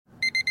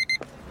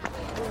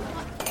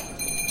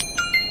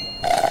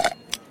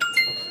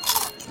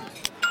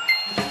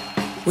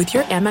With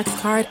your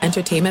Amex card,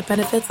 entertainment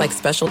benefits like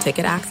special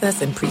ticket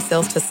access and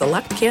pre-sales to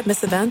select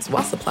can't-miss events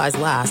while supplies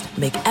last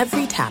make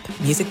every tap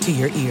music to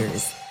your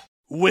ears.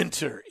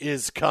 Winter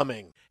is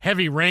coming.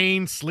 Heavy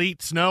rain,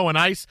 sleet, snow, and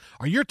ice.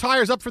 Are your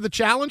tires up for the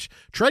challenge?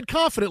 Tread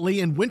confidently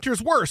in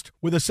winter's worst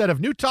with a set of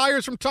new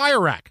tires from Tire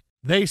Rack.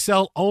 They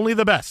sell only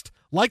the best,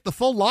 like the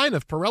full line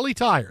of Pirelli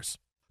tires.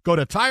 Go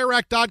to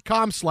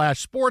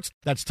TireRack.com/sports.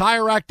 That's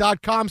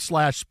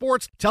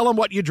TireRack.com/sports. Tell them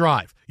what you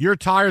drive. Your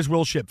tires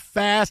will ship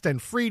fast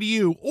and free to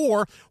you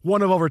or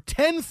one of over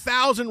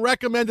 10,000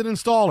 recommended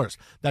installers.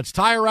 That's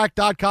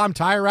TireRack.com,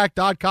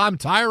 TireRack.com,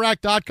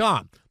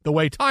 TireRack.com. The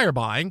way tire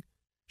buying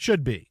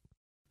should be.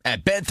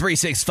 At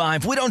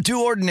Bet365, we don't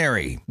do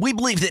ordinary. We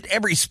believe that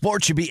every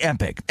sport should be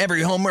epic.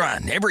 Every home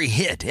run, every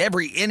hit,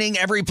 every inning,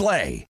 every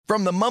play.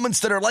 From the moments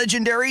that are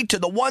legendary to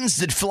the ones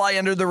that fly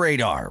under the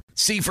radar.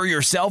 See for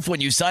yourself when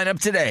you sign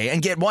up today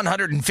and get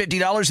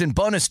 $150 in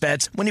bonus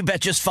bets when you bet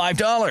just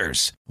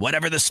 $5.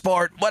 Whatever the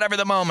sport, whatever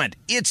the moment,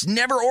 it's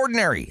never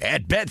ordinary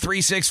at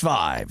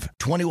Bet365.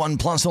 21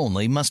 plus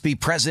only. Must be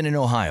present in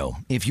Ohio.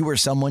 If you or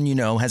someone you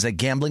know has a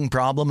gambling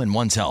problem and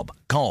wants help,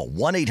 call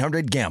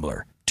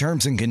 1-800-GAMBLER.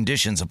 Terms and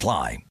conditions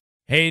apply.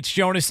 Hey, it's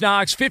Jonas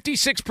Knox.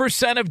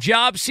 56% of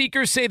job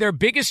seekers say their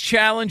biggest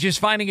challenge is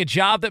finding a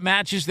job that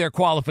matches their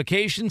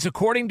qualifications,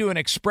 according to an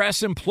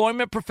Express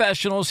Employment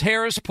Professionals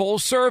Harris Poll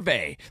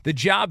survey. The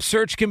job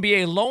search can be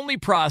a lonely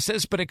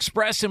process, but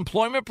Express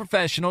Employment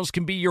Professionals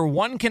can be your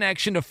one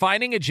connection to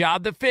finding a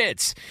job that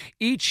fits.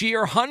 Each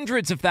year,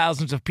 hundreds of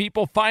thousands of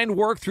people find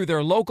work through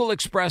their local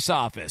Express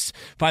office.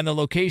 Find the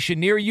location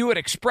near you at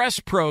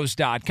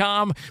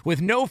expresspros.com.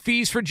 With no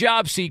fees for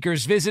job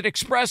seekers, visit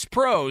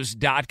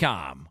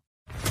expresspros.com.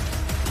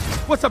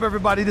 What's up,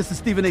 everybody? This is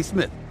Stephen A.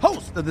 Smith,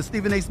 host of the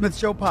Stephen A. Smith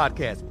Show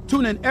podcast.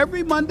 Tune in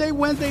every Monday,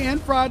 Wednesday,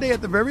 and Friday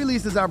at the very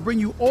least as I bring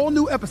you all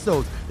new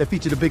episodes that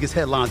feature the biggest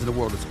headlines in the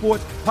world of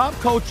sports, pop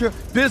culture,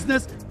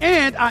 business,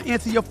 and I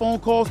answer your phone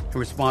calls and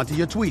respond to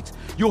your tweets.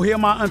 You'll hear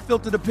my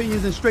unfiltered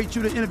opinions and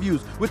straight-shooter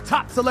interviews with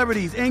top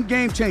celebrities and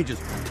game changers.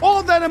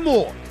 All that and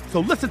more. So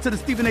listen to the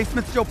Stephen A.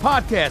 Smith Show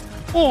podcast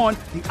on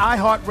the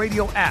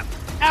iHeartRadio app,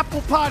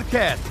 Apple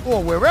Podcasts,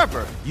 or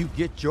wherever you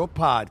get your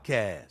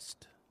podcast.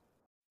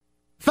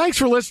 Thanks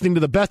for listening to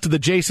the Best of the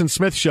Jason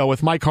Smith Show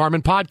with Mike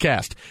Harmon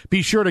podcast.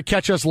 Be sure to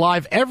catch us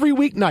live every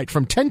weeknight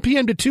from 10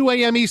 p.m. to 2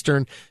 a.m.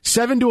 Eastern,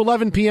 7 to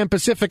 11 p.m.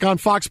 Pacific on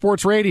Fox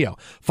Sports Radio.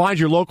 Find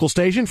your local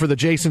station for the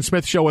Jason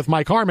Smith Show with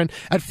Mike Harmon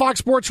at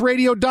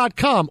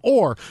foxsportsradio.com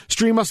or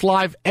stream us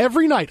live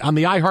every night on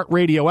the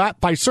iHeartRadio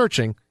app by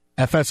searching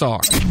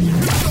FSR.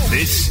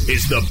 This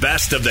is the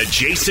Best of the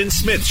Jason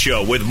Smith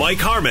Show with Mike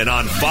Harmon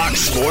on Fox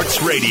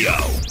Sports Radio.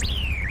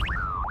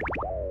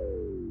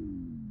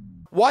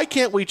 Why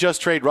can't we just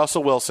trade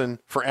Russell Wilson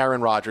for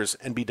Aaron Rodgers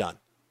and be done?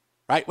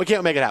 Right? We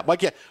can't make it happen. Why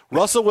can't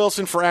Russell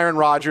Wilson for Aaron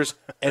Rodgers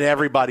and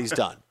everybody's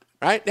done?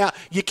 Right? Now,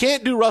 you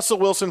can't do Russell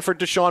Wilson for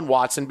Deshaun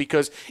Watson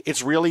because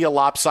it's really a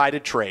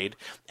lopsided trade.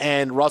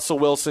 And Russell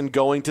Wilson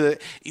going to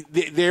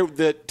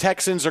the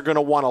Texans are going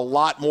to want a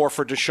lot more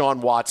for Deshaun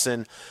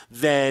Watson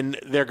than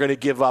they're going to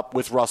give up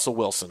with Russell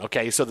Wilson.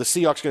 Okay, so the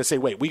Seahawks are going to say,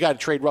 wait, we got to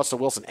trade Russell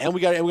Wilson and we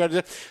got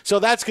to. So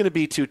that's going to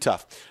be too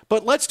tough.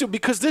 But let's do,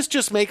 because this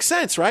just makes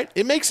sense, right?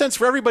 It makes sense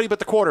for everybody but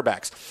the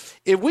quarterbacks.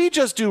 If we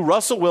just do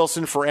Russell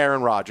Wilson for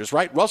Aaron Rodgers,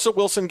 right? Russell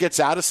Wilson gets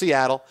out of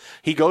Seattle.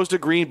 He goes to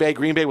Green Bay.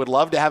 Green Bay would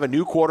love to have a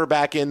new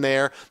quarterback in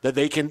there that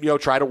they can,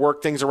 try to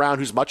work things around,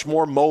 who's much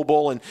more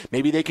mobile, and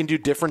maybe they can do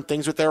different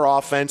things with their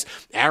offense.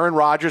 Aaron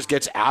Rodgers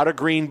gets out of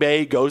Green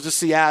Bay, goes to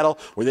Seattle,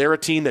 where they're a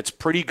team that's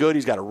pretty good.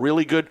 He's got a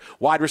really good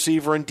wide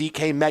receiver in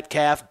DK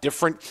Metcalf,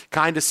 different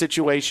kind of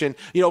situation.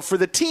 For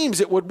the teams,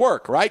 it would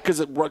work, right?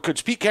 Because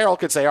Pete Carroll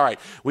could say, all right,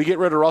 we get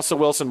rid of Russell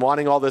Wilson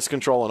wanting all this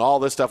control and all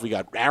this stuff. We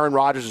got Aaron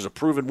Rodgers as a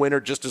proven winner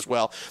just as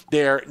well.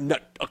 They're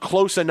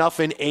close enough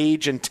in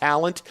age and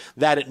talent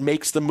that it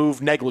makes the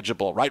move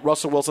negligible, right?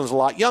 Russell Wilson's a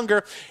lot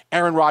younger.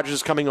 Aaron Rodgers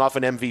is coming off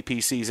an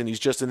MVP season. He's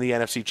just in the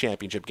NFC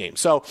Championship game.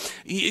 So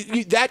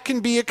that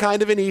can be a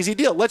kind of an easy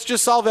deal. Let's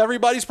just solve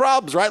everybody's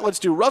problems, right? Let's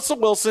do Russell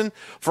Wilson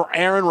for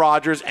Aaron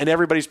Rodgers and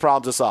everybody's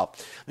problems are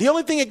solved. The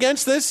only thing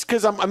against this,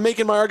 because I'm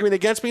making my argument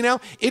against me now,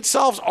 it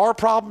solves our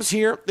problems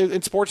here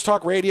in Sports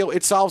Talk Radio.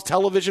 It solves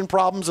television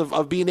problems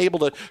of being able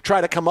to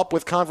try to come up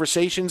with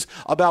conversations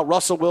about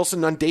Russell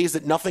Wilson on days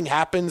that nothing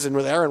happens, and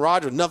with Aaron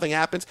Rodgers, nothing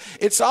happens.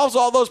 It solves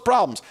all those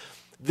problems.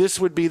 This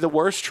would be the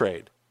worst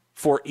trade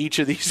for each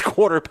of these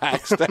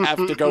quarterbacks to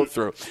have to go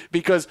through,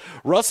 because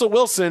Russell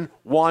Wilson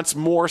wants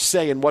more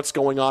say in what's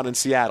going on in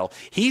Seattle.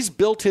 He's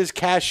built his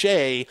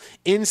cachet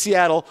in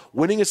Seattle,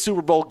 winning a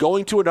Super Bowl,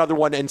 going to another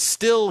one, and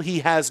still he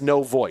has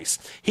no voice.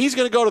 He's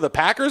going to go to the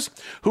Packers,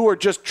 who are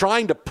just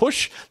trying to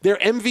push their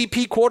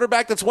MVP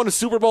quarterback that's won a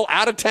Super Bowl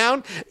out of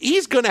town.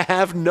 He's going to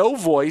have no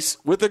voice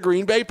with the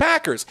Green Bay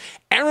Packers.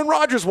 Aaron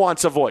Rodgers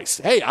wants a voice.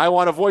 Hey, I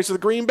want a voice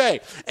with Green Bay.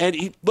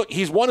 And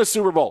he's won a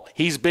Super Bowl.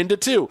 He's been to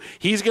 2.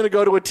 He's going to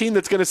go to a team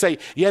that's going to say,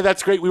 yeah,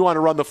 that's great. We want to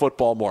run the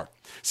football more.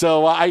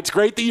 So it's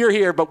great that you're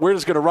here, but we're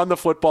just going to run the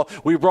football.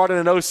 We brought in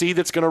an OC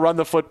that's going to run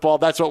the football.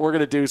 That's what we're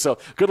going to do. So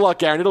good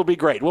luck, Aaron. It'll be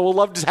great. Well, we'll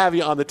love to have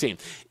you on the team.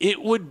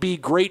 It would be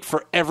great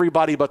for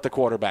everybody but the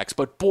quarterbacks.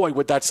 But, boy,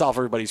 would that solve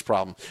everybody's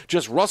problem.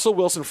 Just Russell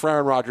Wilson for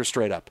Aaron Rodgers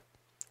straight up.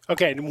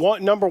 Okay,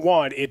 number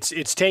one,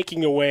 it's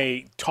taking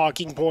away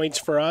talking points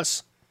for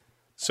us.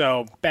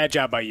 So bad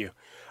job by you.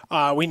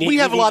 We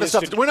have a lot of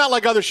stuff. We're not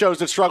like other shows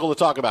that struggle to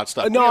talk about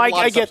stuff. No,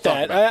 I get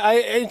that.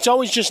 It's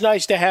always just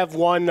nice to have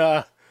one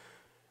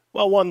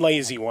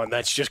lazy one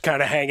that's just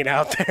kind of hanging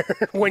out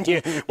there when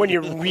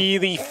you're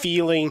really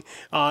feeling,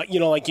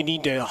 like you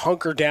need to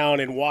hunker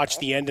down and watch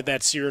the end of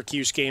that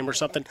Syracuse game or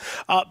something.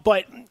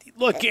 But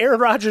look, Aaron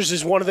Rodgers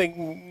is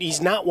he's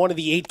not one of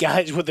the 8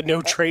 guys with a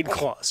no trade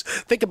clause.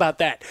 Think about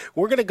that.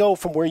 We're going to go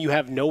from where you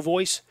have no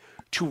voice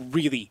to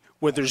really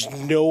where there's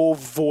no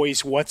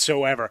voice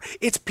whatsoever.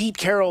 It's Pete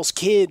Carroll's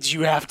kids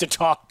you have to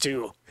talk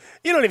to.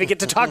 You don't even get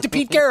to talk to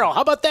Pete Carroll.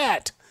 How about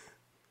that?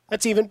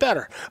 That's even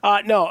better.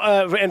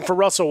 And for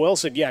Russell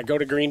Wilson, go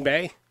to Green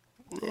Bay.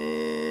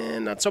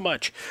 Not so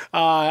much.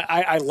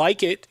 I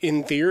like it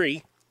in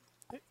theory.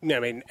 I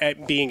mean,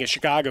 being a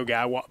Chicago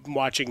guy,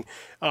 watching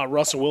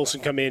Russell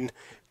Wilson come in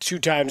 2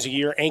 times a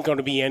year ain't going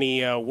to be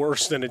any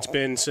worse than it's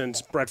been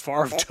since Brett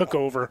Favre took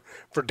over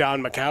for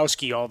Don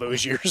Majkowski all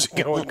those years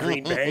ago in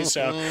Green Bay.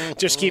 So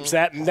just keeps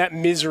that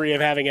misery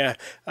of having a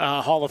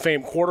Hall of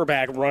Fame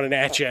quarterback running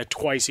at you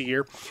twice a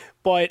year.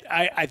 But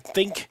I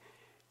think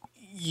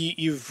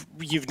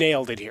you've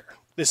nailed it here.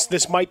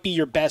 This might be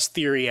your best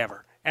theory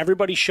ever.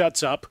 Everybody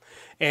shuts up,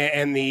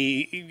 and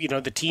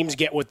the teams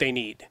get what they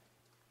need.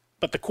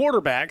 But the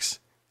quarterbacks,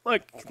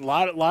 like a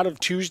lot of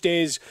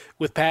Tuesdays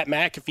with Pat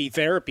McAfee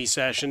therapy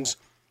sessions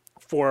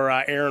for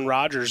Aaron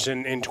Rodgers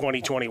in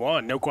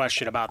 2021. No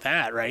question about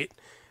that, right?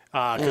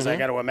 Because I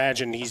got to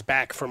imagine he's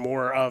back for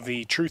more of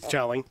the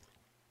truth-telling.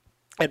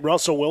 And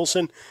Russell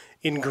Wilson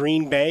in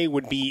Green Bay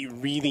would be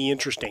really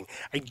interesting.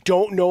 I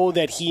don't know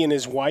that he and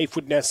his wife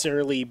would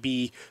necessarily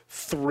be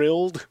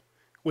thrilled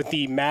with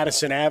the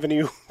Madison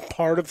Avenue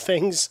part of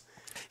things.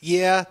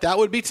 Yeah, that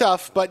would be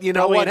tough, but you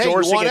know what? Hey,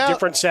 endorsing a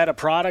different set of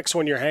products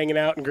when you're hanging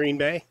out in Green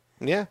Bay.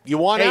 Yeah, you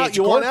want out.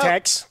 You want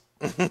out.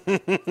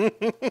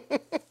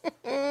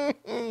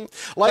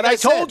 Like I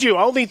told you,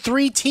 only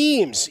 3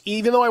 teams.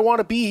 Even though I want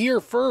to be here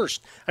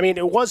first. I mean,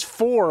 it was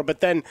 4, but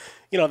then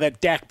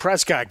that Dak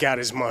Prescott got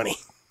his money.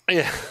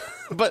 Yeah.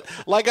 But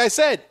like I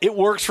said, it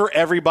works for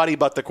everybody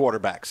but the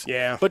quarterbacks.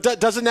 Yeah. But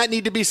doesn't that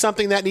need to be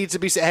something that needs to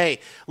be said? Hey,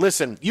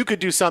 listen, you could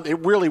do something.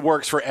 It really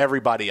works for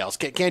everybody else.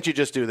 Can't you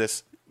just do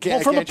this?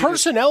 From a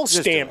personnel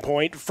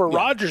standpoint, for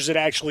Rodgers, it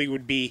actually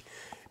would be,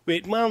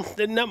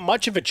 not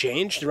much of a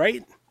change,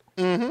 right?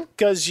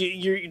 Because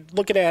you're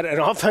looking at an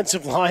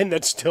offensive line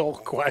that's still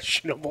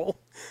questionable.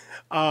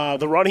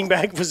 The running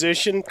back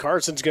position,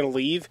 Carson's going to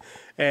leave,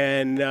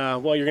 and, you're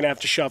going to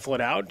have to shuffle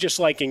it out. Just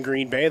like in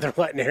Green Bay, they're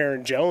letting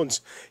Aaron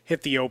Jones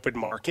hit the open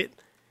market.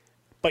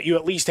 But you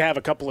at least have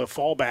a couple of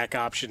fallback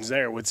options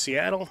there. With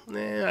Seattle,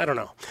 I don't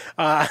know.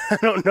 I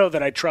don't know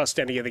that I trust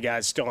any of the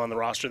guys still on the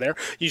roster there.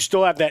 You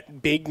still have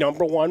that big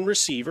number 1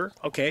 receiver.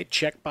 Okay,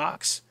 check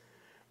box,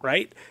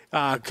 right?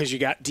 Because you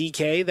got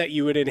DK that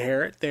you would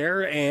inherit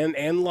there,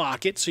 and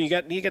Lockett. So you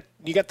got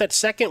that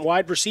second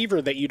wide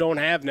receiver that you don't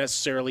have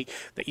necessarily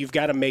that you've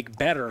got to make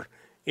better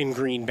in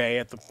Green Bay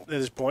at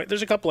this point.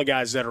 There's a couple of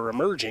guys that are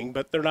emerging,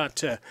 but they're not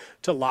to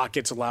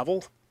Lockett's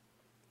level.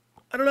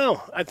 I don't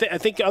know. I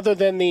think other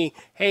than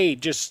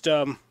just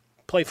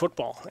play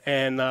football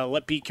and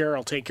let Pete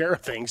Carroll take care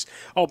of things.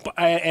 Oh,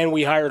 and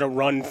we hired a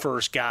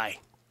run-first guy.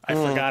 I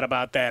forgot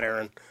about that,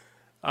 Aaron.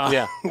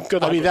 Yeah,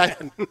 good luck. I mean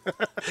that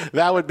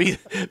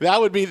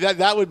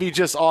would be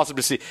just awesome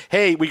to see.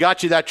 Hey, we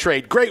got you that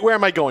trade. Great. Where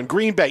am I going?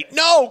 Green Bay.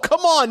 No,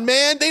 come on,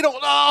 man. They don't.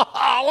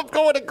 I'm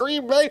going to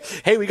Green Bay.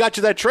 Hey, we got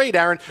you that trade,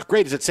 Aaron.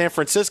 Great. Is it San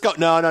Francisco?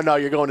 No.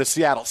 You're going to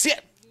Seattle.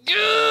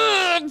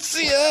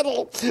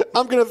 Seattle.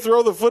 I'm going to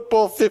throw the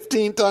football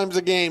 15 times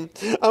a game.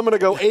 I'm going to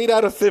go 8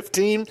 out of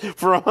 15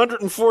 for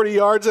 140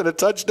 yards and a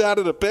touchdown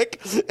and a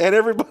pick, and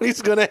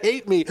everybody's going to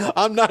hate me.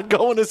 I'm not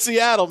going to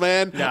Seattle,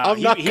 man. No,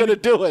 I'm not going to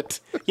do it.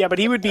 Yeah, but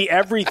he would be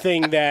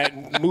everything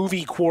that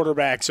movie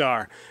quarterbacks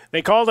are.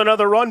 They called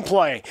another run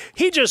play.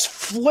 He just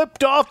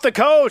flipped off the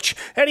coach,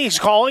 and he's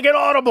calling it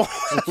audible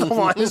at the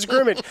line of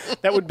scrimmage.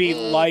 That would be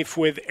life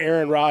with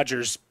Aaron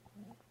Rodgers.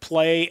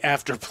 Play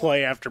after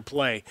play after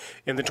play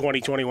in the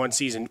 2021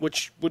 season,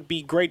 which would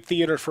be great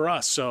theater for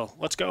us. So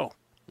let's go.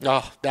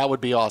 Oh, that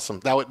would be awesome.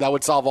 That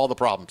would solve all the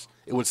problems.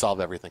 It would solve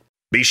everything.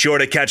 Be sure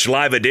to catch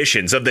live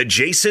editions of The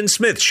Jason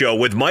Smith Show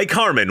with Mike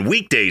Harmon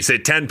weekdays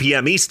at 10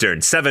 p.m.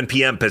 Eastern, 7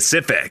 p.m.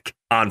 Pacific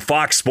on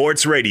Fox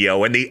Sports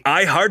Radio and the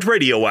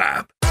iHeartRadio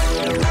app.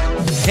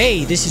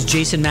 Hey, this is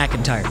Jason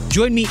McIntyre.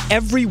 Join me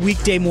every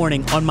weekday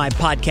morning on my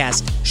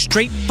podcast,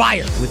 Straight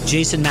Fire with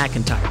Jason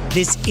McIntyre.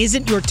 This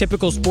isn't your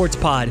typical sports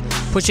pod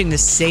pushing the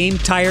same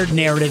tired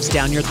narratives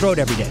down your throat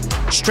every day.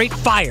 Straight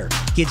Fire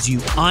gives you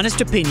honest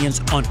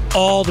opinions on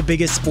all the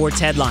biggest sports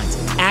headlines,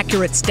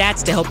 accurate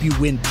stats to help you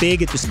win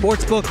big at the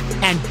sportsbook,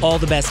 and all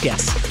the best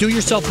guests. Do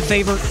yourself a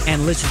favor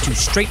and listen to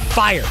Straight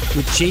Fire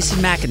with Jason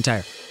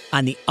McIntyre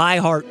on the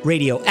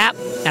iHeartRadio app,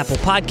 Apple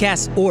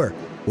Podcasts, or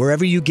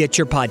wherever you get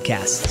your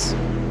podcasts.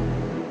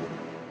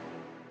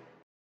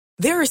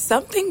 There are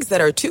some things that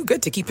are too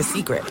good to keep a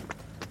secret.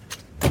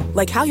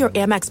 Like how your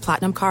Amex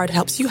Platinum card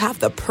helps you have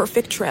the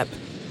perfect trip.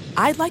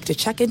 I'd like to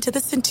check into the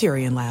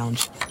Centurion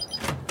Lounge.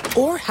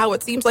 Or how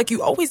it seems like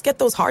you always get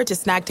those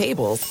hard-to-snag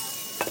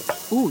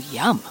tables. Ooh,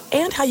 yum.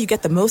 And how you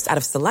get the most out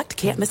of select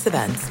can't-miss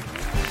events.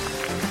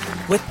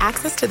 With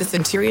access to the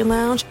Centurion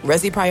Lounge,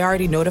 Resi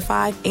Priority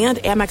Notify, and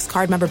Amex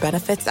card member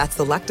benefits at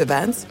select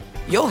events,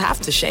 you'll have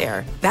to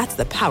share. That's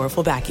the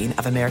powerful backing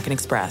of American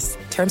Express.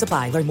 Terms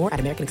apply. Learn more at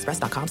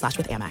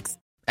americanexpress.com/withAmex.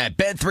 At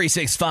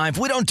Bet365,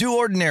 we don't do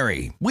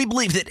ordinary. We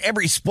believe that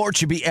every sport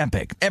should be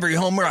epic. Every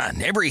home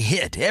run, every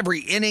hit,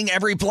 every inning,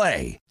 every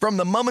play. From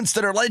the moments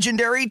that are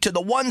legendary to the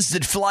ones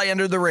that fly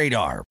under the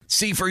radar.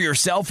 See for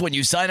yourself when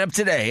you sign up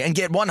today and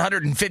get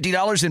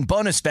 $150 in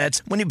bonus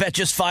bets when you bet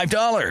just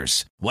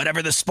 $5.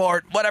 Whatever the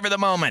sport, whatever the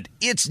moment,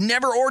 it's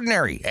never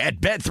ordinary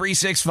at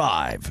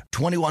Bet365.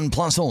 21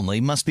 plus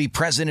only. Must be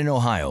present in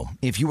Ohio.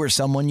 If you or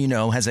someone you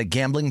know has a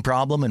gambling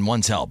problem and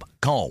wants help,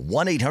 call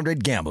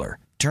 1-800-GAMBLER.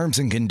 Terms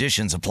and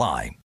conditions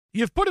apply.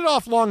 You've put it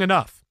off long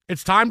enough.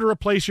 It's time to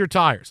replace your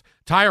tires.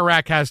 Tire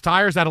Rack has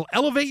tires that'll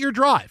elevate your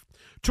drive.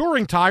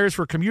 Touring tires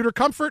for commuter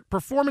comfort,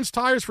 performance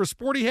tires for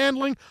sporty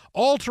handling,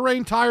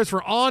 all-terrain tires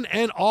for on-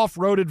 and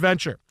off-road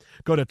adventure.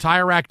 Go to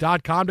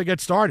TireRack.com to get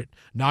started.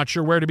 Not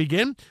sure where to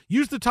begin?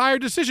 Use the Tire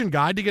Decision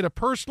Guide to get a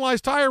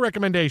personalized tire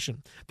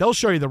recommendation. They'll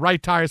show you the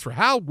right tires for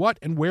how, what,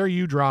 and where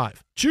you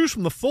drive. Choose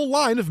from the full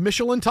line of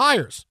Michelin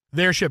tires.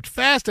 They're shipped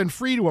fast and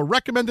free to a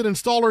recommended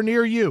installer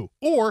near you.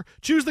 Or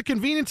choose the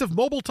convenience of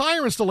mobile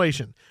tire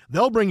installation.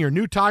 They'll bring your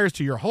new tires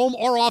to your home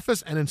or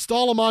office and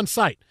install them on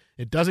site.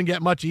 It doesn't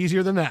get much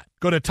easier than that.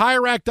 Go to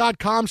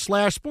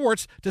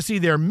TireRack.com/sports to see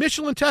their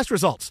Michelin test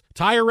results,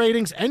 tire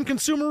ratings, and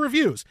consumer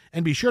reviews.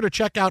 And be sure to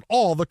check out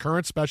all the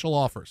current special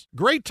offers.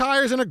 Great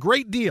tires and a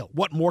great deal.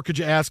 What more could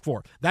you ask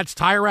for? That's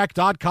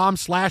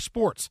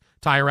TireRack.com/sports.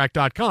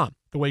 TireRack.com,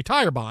 the way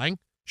tire buying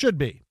should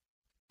be.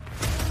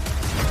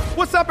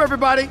 What's up,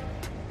 everybody?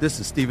 This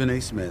is Stephen A.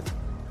 Smith.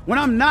 When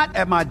I'm not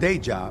at my day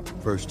job,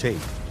 First Take,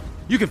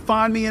 you can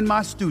find me in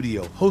my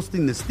studio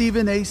hosting the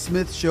Stephen A.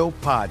 Smith Show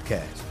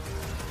podcast.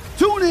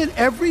 Tune in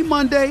every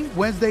Monday,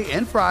 Wednesday,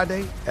 and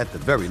Friday, at the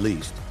very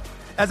least,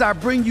 as I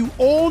bring you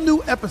all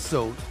new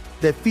episodes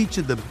that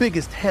feature the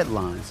biggest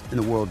headlines in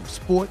the world of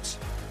sports,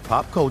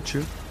 pop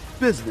culture,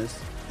 business,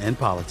 and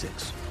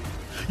politics.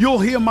 You'll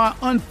hear my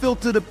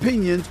unfiltered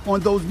opinions on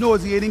those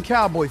nauseating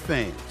Cowboy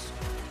fans,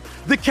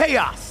 the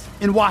chaos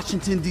in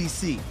Washington,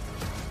 D.C.,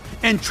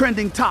 and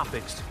trending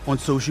topics on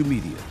social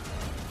media,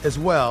 as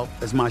well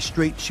as my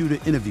straight shooter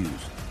interviews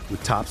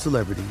with top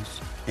celebrities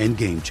and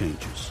game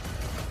changers.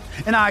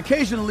 And I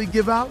occasionally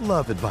give out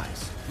love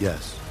advice.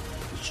 Yes,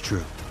 it's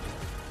true.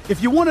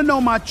 If you want to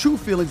know my true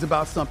feelings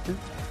about something,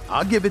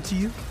 I'll give it to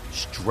you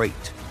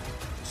straight.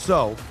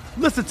 So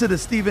listen to the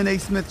Stephen A.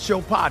 Smith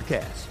Show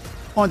podcast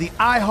on the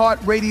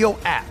iHeartRadio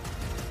app,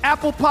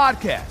 Apple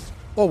Podcasts,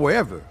 or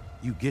wherever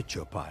you get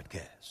your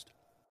podcast.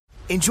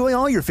 Enjoy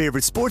all your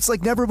favorite sports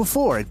like never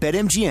before at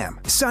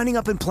BetMGM. Signing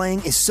up and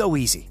playing is so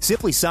easy.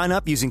 Simply sign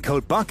up using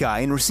code Buckeye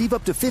and receive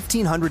up to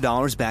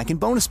 $1,500 back in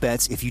bonus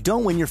bets if you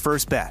don't win your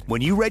first bet.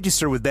 When you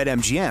register with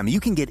BetMGM,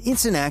 you can get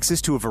instant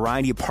access to a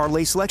variety of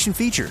parlay selection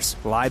features,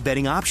 live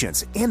betting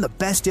options, and the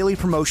best daily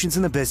promotions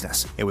in the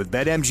business. And with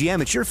BetMGM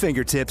at your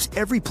fingertips,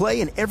 every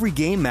play and every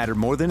game matter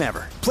more than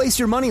ever. Place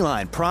your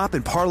moneyline, prop,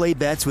 and parlay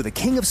bets with the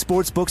king of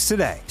sportsbooks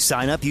today.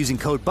 Sign up using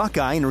code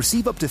Buckeye and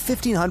receive up to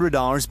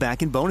 $1,500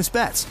 back in bonus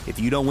bets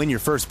if you don't win your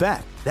first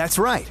bet. That's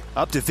right,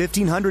 up to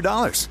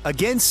 $1,500.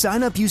 Again,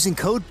 sign up using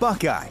code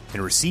Buckeye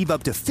and receive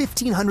up to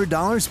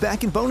 $1,500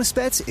 back in bonus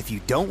bets if you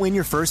don't win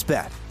your first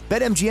bet.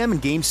 BetMGM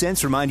and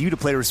GameSense remind you to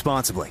play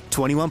responsibly.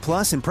 21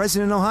 plus and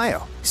present in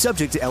Ohio.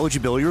 Subject to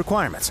eligibility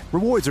requirements.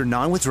 Rewards are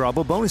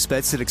non-withdrawable bonus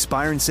bets that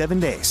expire in 7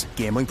 days.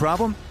 Gambling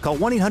problem? Call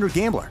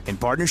 1-800-GAMBLER in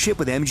partnership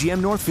with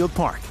MGM Northfield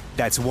Park.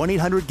 That's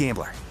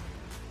 1-800-GAMBLER.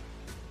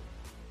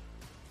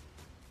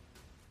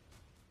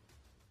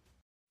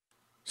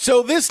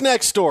 So this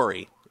next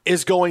story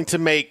is going to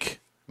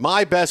make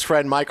my best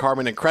friend, Mike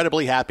Harmon,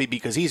 incredibly happy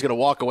because he's going to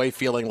walk away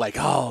feeling like,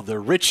 oh, the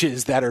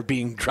riches that are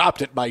being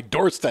dropped at my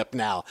doorstep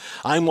now.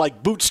 I'm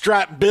like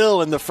Bootstrap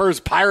Bill in the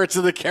first Pirates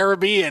of the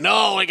Caribbean.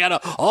 Oh,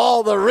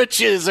 all the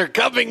riches are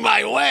coming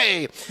my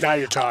way. Now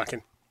you're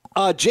talking.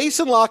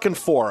 Jason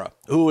Lockenfora,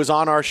 who is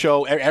on our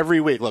show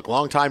every week, look,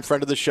 longtime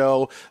friend of the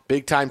show,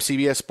 big-time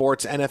CBS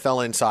Sports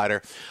NFL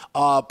insider,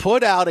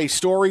 put out a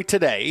story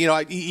today. You know,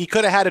 he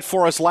could have had it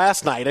for us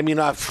last night. I mean,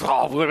 it would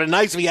have been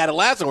nice if he had it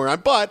last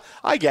night, but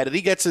I get it.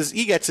 He gets his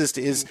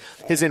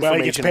information well,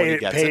 he gets when he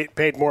gets it.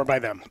 Paid more by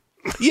them.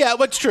 Yeah,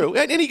 but it's true.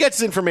 And he gets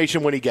his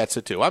information when he gets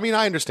it, too. I mean,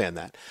 I understand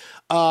that.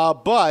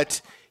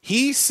 But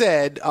he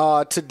said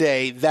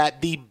today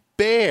that the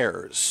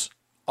Bears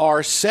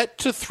are set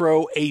to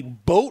throw a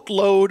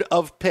boatload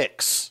of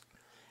picks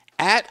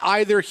at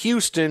either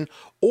Houston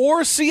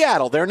or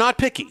Seattle. They're not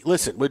picky.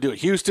 Listen, we'll do it.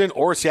 Houston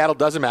or Seattle,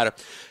 doesn't matter.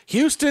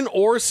 Houston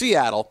or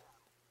Seattle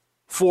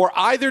for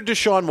either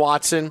Deshaun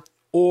Watson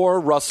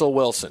or Russell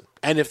Wilson.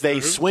 And if they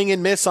swing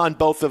and miss on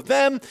both of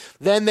them,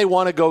 then they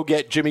want to go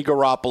get Jimmy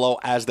Garoppolo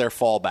as their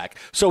fallback.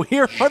 So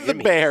here are the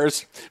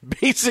Bears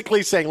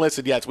basically saying,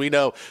 listen, yes, we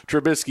know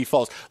Trubisky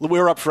falls.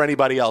 We're up for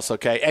anybody else,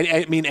 okay?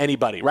 I mean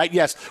anybody, right?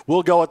 Yes,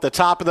 we'll go at the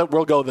top of it.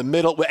 We'll go in the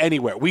middle,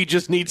 anywhere. We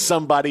just need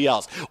somebody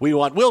else. We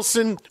want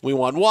Wilson. We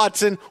want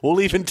Watson.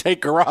 We'll even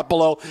take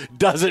Garoppolo.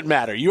 Doesn't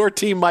matter. Your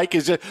team, Mike,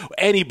 is just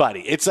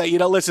anybody. It's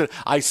listen,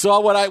 I saw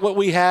what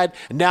we had.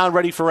 Now I'm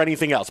ready for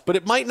anything else. But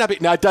it might not be.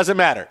 No, it doesn't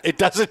matter. It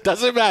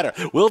doesn't matter.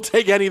 We'll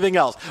take anything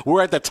else.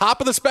 We're at the top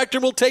of the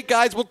spectrum. We'll take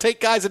guys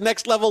at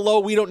next level low.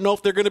 We don't know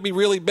if they're going to be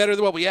really better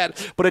than what we had,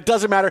 but it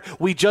doesn't matter.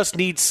 We just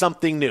need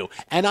something new.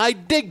 And I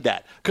dig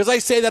that because I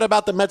say that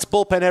about the Mets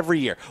bullpen every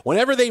year.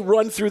 Whenever they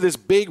run through this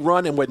big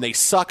run and when they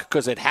suck,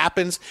 because it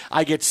happens,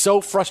 I get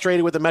so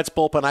frustrated with the Mets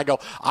bullpen. I go,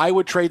 I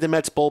would trade the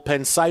Mets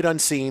bullpen sight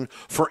unseen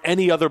for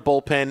any other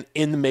bullpen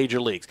in the major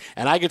leagues.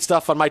 And I get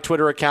stuff on my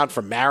Twitter account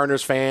from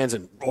Mariners fans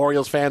and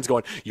Orioles fans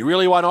going, you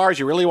really want ours?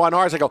 You really want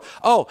ours? I go,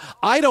 oh,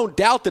 I don't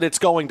doubt that it's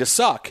going to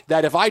suck,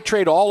 that if I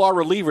trade all our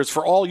relievers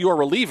for all your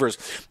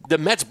relievers, the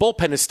Mets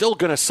bullpen is still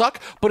going to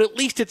suck, but at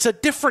least it's a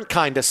different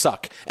kind of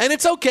suck. And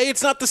it's okay.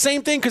 It's not the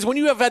same thing because when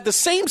you have had the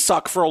same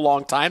suck for a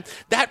long time,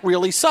 that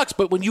really sucks.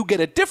 But when you get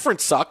a different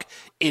suck,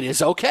 it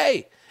is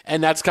okay.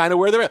 And that's kind of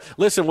where they're at.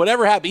 Listen,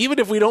 whatever happens, even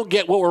if we don't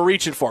get what we're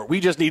reaching for, we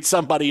just need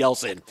somebody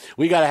else in.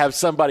 We got to have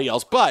somebody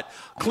else. But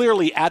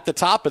clearly at the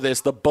top of this,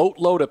 the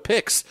boatload of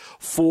picks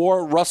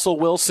for Russell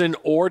Wilson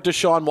or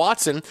Deshaun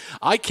Watson.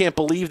 I can't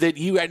believe that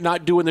you are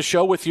not doing the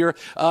show with your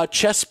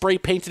chest spray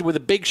painted with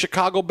a big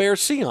Chicago Bears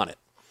C on it.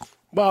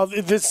 Well,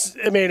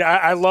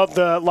 I love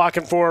the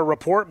Lockenfora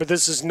report, but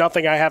this is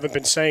nothing I haven't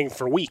been saying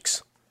for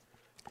weeks.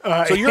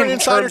 So you're an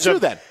insider too,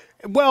 then?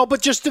 Well,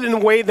 but just in a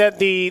way that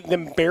the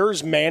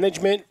Bears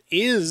management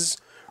is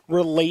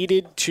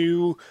related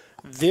to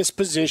this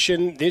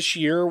position this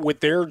year with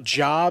their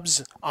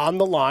jobs on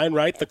the line,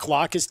 right? The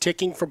clock is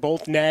ticking for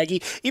both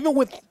Nagy, even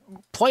with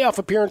playoff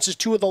appearances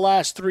 2 of the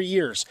last 3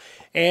 years,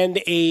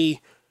 and an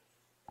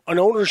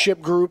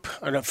ownership group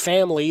and a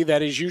family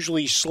that is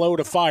usually slow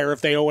to fire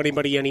if they owe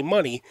anybody any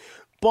money.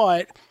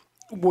 But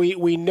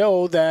we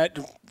know that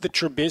the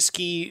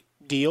Trubisky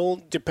deal,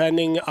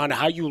 depending on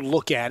how you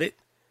look at it,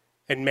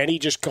 and many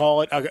just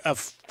call it a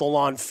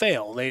full-on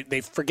fail. They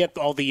forget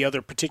all the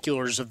other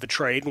particulars of the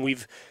trade, and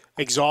we've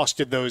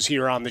exhausted those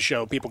here on the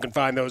show. People can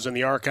find those in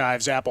the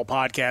archives, Apple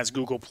Podcasts,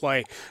 Google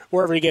Play,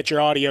 wherever you get your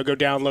audio. Go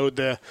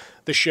download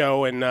the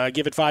show and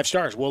give it 5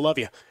 stars. We'll love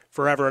you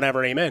forever and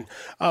ever, amen.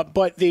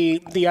 But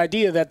the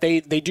idea that they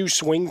do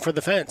swing for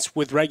the fence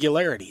with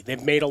regularity.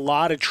 They've made a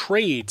lot of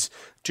trades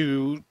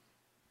to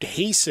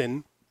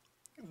hasten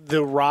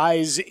the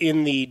rise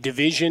in the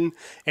division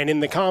and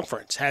in the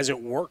conference. Has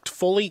it worked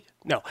fully?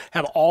 No.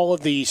 Have all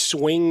of the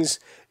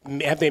swings,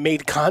 have they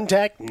made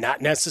contact?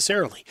 Not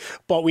necessarily.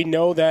 But we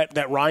know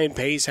that Ryan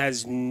Pace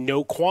has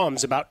no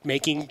qualms about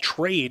making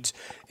trades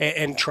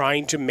and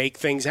trying to make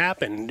things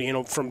happen. You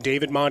know, from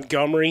David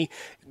Montgomery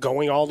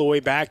going all the way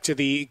back to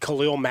the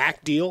Khalil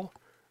Mack deal,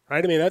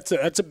 right? I mean,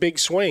 that's a big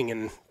swing.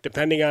 And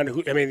depending on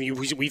who, I mean,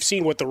 we've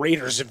seen what the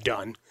Raiders have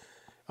done.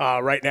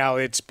 Right now,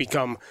 it's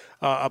become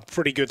a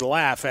pretty good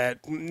laugh at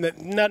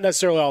not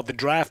necessarily all the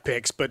draft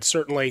picks, but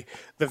certainly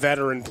the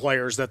veteran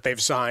players that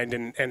they've signed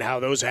and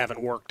how those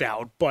haven't worked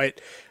out. But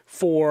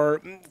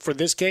for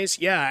this case,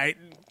 yeah,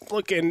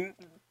 look, in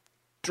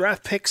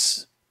draft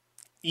picks,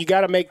 you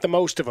got to make the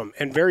most of them,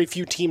 and very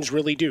few teams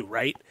really do,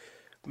 right?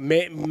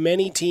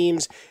 Many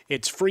teams,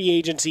 it's free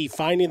agency,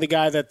 finding the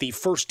guy that the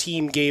first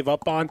team gave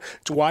up on.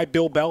 It's why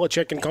Bill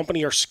Belichick and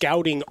company are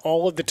scouting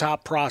all of the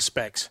top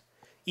prospects,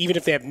 even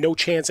if they have no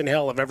chance in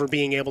hell of ever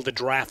being able to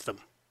draft them.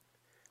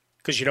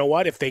 Because you know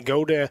what? If they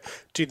go to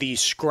the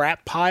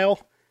scrap pile,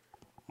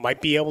 might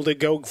be able to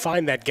go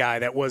find that guy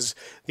that was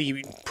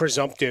the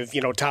presumptive,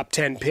 top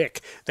 10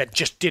 pick that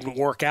just didn't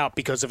work out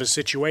because of a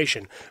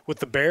situation. With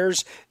the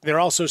Bears,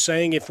 they're also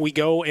saying if we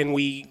go and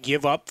we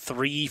give up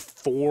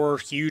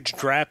 3-4 huge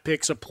draft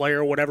picks, a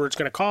player, whatever it's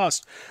going to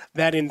cost,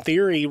 that in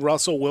theory,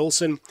 Russell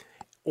Wilson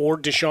or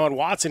Deshaun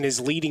Watson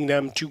is leading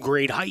them to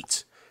great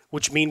heights,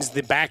 which means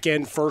the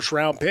back-end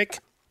first-round pick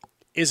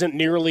isn't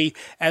nearly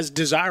as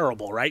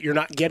desirable, right? You're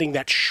not getting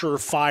that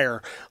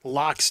surefire,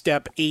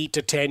 lockstep 8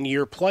 to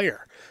 10-year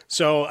player.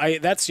 So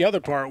that's the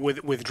other part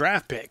with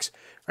draft picks,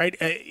 right?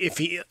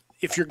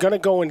 if you're going to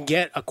go and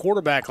get a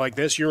quarterback like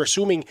this, you're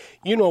assuming,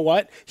 you know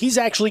what, he's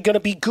actually going to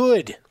be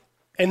good.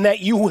 And that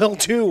you will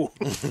too.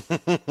 But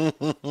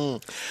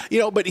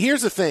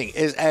here's the thing: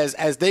 is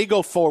as they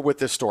go forward with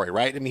this story,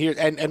 right?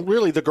 And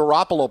really the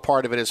Garoppolo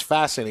part of it is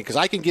fascinating because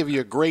I can give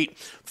you a great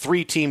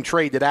 3-team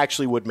trade that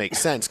actually would make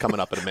sense coming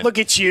up in a minute. Look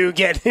at you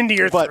getting into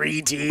your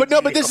 3-team. But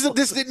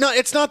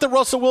it's not the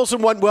Russell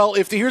Wilson one. Well,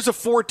 here's a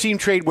 4-team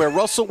trade where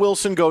Russell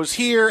Wilson goes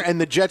here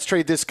and the Jets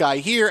trade this guy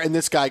here and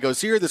this guy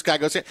goes here, this guy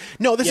goes here.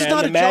 No, this is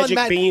not a John Madden.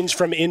 Magic beans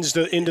from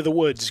into the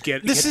woods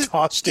get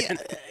tossed in.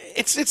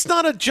 It's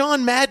not a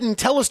John Madden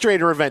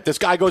telestrator event. This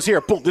guy goes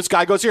here, boom. This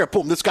guy goes here,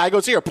 boom. This guy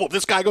goes here, boom.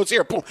 This guy goes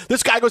here, boom.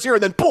 This guy goes here,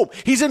 and then boom.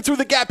 He's in through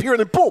the gap here, and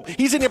then boom.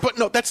 He's in here. But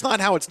no, that's not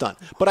how it's done.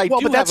 But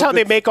that's how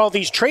they make all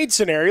these trade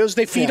scenarios.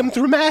 They feed them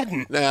through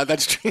Madden. Yeah,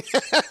 that's true.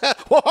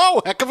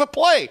 Whoa, heck of a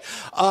play.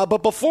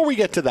 But before we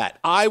get to that,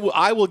 I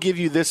will give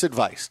you this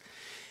advice.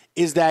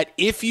 Is that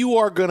if you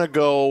are going to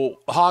go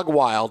hog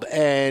wild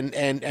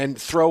and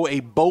throw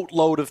a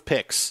boatload of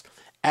picks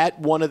at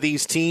one of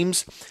these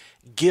teams,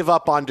 give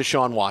up on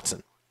Deshaun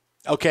Watson.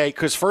 Okay,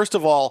 because first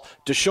of all,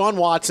 Deshaun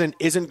Watson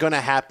isn't going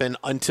to happen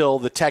until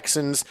the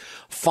Texans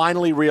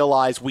finally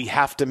realize we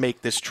have to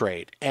make this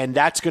trade. And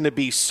that's going to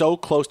be so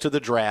close to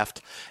the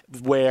draft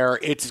where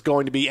it's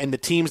going to be, and the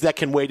teams that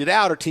can wait it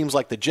out are teams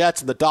like the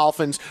Jets and the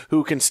Dolphins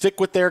who can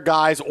stick with their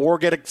guys or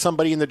get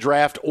somebody in the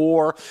draft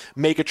or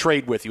make a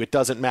trade with you. It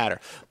doesn't matter.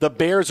 The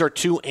Bears are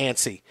too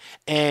antsy,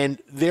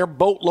 and their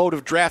boatload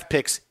of draft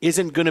picks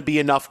isn't going to be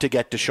enough to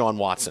get Deshaun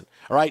Watson.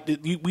 All right,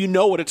 you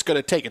know what it's going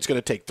to take. It's going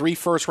to take 3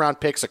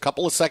 first-round picks, a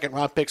couple of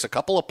second-round picks, a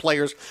couple of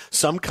players,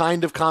 some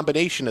kind of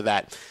combination of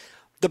that.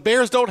 The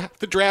Bears don't have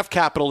the draft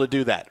capital to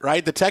do that,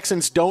 right? The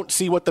Texans don't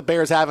see what the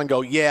Bears have and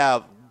go,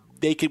 yeah,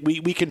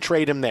 we can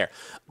trade him there.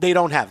 They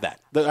don't have that.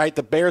 Right?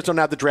 The Bears don't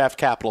have the draft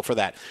capital for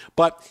that.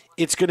 But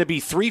it's going to be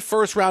 3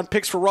 first-round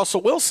picks for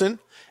Russell Wilson.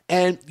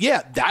 And,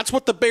 yeah, that's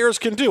what the Bears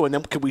can do. And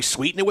then could we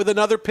sweeten it with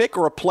another pick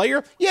or a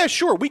player? Yeah,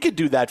 sure, we could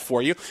do that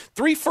for you.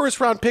 3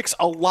 first-round picks,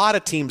 a lot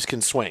of teams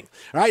can swing.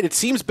 All right, it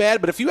seems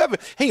bad, but if you have,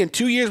 in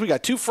 2 years we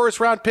got 2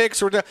 first-round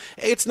picks,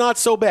 it's not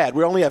so bad.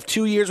 We only have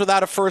 2 years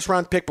without a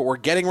first-round pick, but we're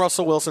getting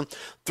Russell Wilson.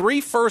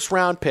 3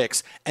 first-round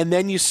picks, and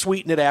then you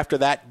sweeten it after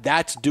that.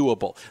 That's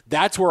doable.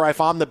 That's where,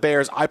 if I'm the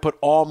Bears, I put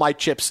all my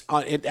chips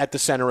at the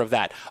center of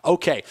that.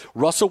 Okay,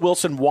 Russell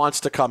Wilson wants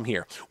to come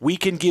here. We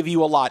can give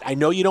you a lot. I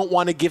know you don't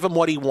want to give him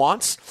what he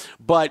wants,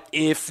 but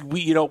if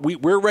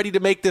we're ready to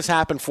make this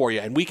happen for you,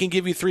 and we can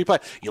give you 3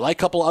 players. You like a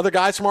couple other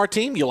guys from our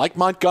team? You like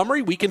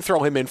Montgomery? We can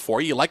throw him in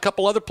for you. You like a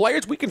couple other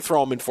players? We can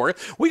throw him in for you.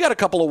 We got a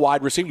couple of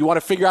wide receivers. You want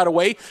to figure out a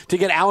way to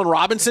get Allen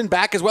Robinson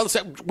back as well?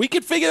 We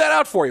can figure that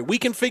out for you. We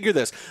can figure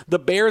this. The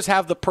Bears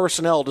have the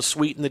personnel to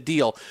sweeten the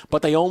deal,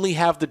 but they only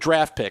have the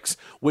draft picks,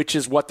 which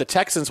is what the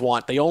Texans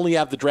want. They only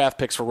have the draft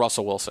picks for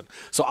Russell Wilson.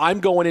 So I'm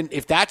going in.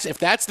 If that's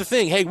the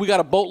thing, hey, we got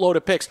a boatload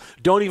of picks.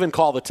 Don't even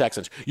call the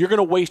Texans. You're going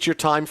to waste your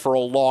time for a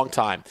long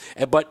time.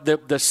 But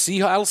the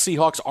Seattle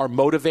Seahawks are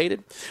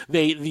motivated.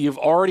 You've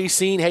already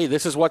seen, hey,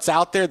 this is what's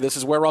out there. This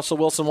is where Russell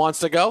Wilson wants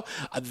to go.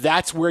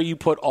 That's where you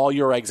put all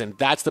your eggs in.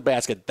 That's the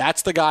basket.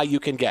 That's the guy you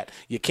can get.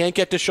 You can't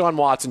get Deshaun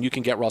Watson. You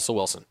can get Russell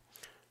Wilson.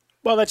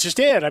 Well, that's just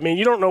it. I mean,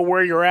 you don't know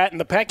where you're at in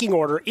the pecking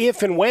order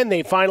if and when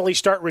they finally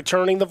start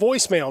returning the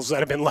voicemails that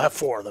have been left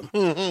for them.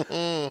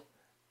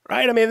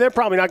 Right? I mean, they're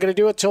probably not going to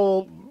do it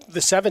till the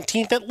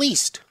 17th at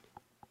least.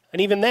 And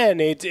even then,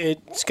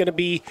 it's going to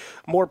be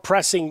more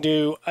pressing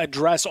to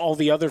address all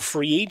the other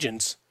free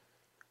agents,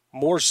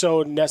 more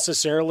so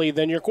necessarily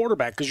than your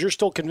quarterback, because you're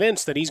still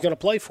convinced that he's going to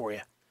play for you.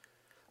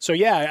 So,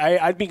 yeah,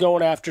 I'd be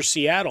going after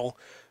Seattle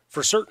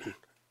for certain.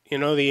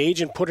 The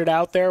agent put it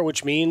out there,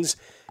 which means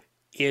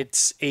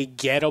it's a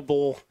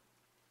gettable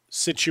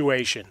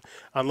situation,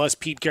 unless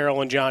Pete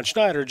Carroll and John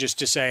Schneider just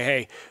to say,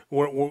 hey,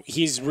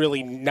 he's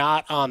really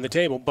not on the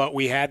table, but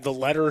we had the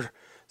letter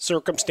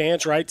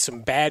circumstance, right?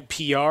 Some bad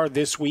PR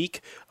this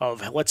week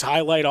of let's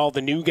highlight all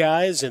the new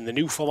guys and the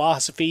new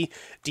philosophy.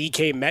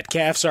 DK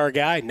Metcalf's our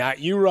guy, not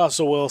you,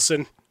 Russell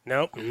Wilson.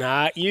 Nope,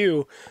 not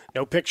you.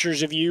 No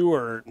pictures of you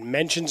or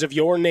mentions of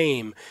your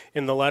name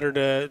in the letter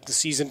to the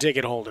season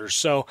ticket holders.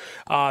 So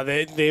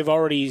they've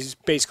already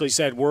basically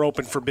said, we're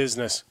open for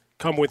business.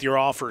 Come with your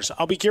offers.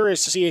 I'll be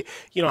curious to see,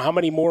 how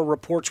many more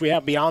reports we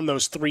have beyond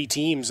those 3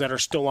 teams that are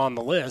still on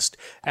the list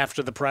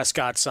after the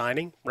Prescott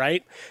signing,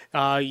 right?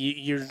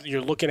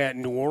 You're looking at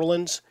New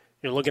Orleans,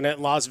 you're looking at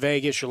Las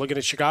Vegas, you're looking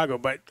at Chicago,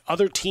 but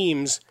other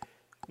teams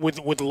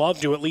would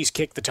love to at least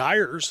kick the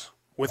tires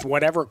with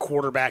whatever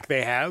quarterback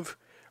they have.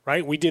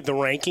 Right, we did the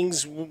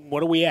rankings.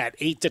 What are we at?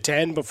 8 to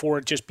 10 before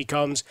it just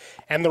becomes,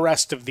 and the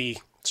rest of the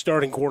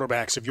starting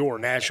quarterbacks of your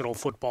National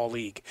Football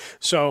League.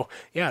 So,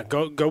 yeah,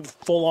 go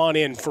full on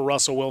in for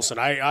Russell Wilson.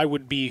 I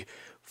would be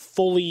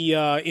fully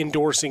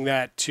endorsing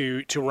that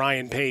to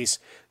Ryan Pace,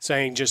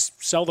 saying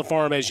just sell the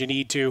farm as you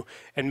need to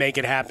and make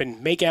it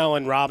happen. Make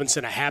Allen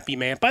Robinson a happy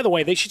man. By the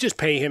way, they should just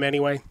pay him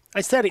anyway.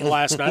 I said it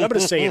last night. I'm going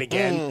to say it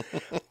again.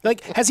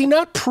 Has he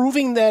not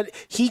proving that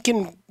he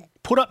can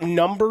put up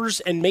numbers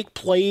and make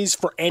plays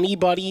for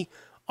anybody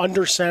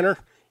under center?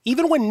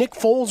 Even when Nick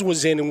Foles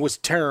was in and was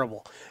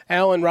terrible,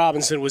 Allen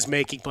Robinson was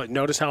making plays.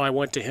 Notice how I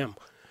went to him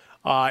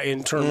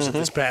in terms of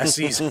this past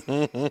season.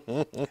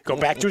 Go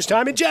back to his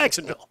time in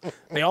Jacksonville.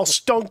 They all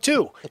stunk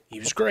too. He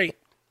was great.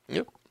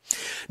 Yep.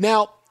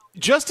 Now,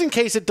 just in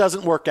case it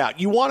doesn't work out,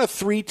 you want a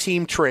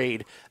 3-team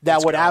trade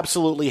that would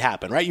absolutely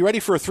happen, right? You ready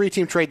for a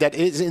 3-team trade that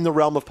is in the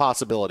realm of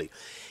possibility?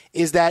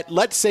 Is that,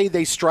 let's say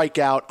they strike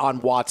out on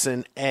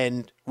Watson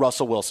and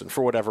Russell Wilson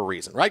for whatever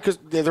reason, right? Because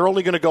they're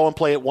only going to go and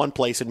play at one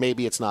place, and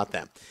maybe it's not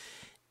them.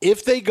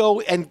 If they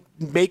go and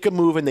make a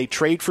move and they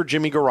trade for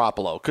Jimmy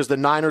Garoppolo, because the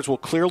Niners will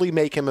clearly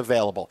make him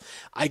available,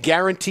 I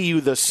guarantee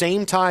you the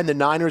same time the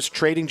Niners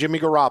trading Jimmy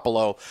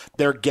Garoppolo,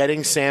 they're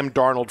getting Sam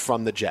Darnold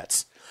from the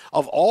Jets.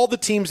 Of all the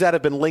teams that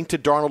have been linked to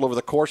Darnold over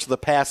the course of the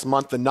past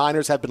month, the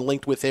Niners have been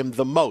linked with him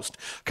the most.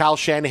 Kyle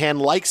Shanahan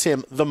likes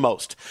him the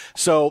most.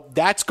 So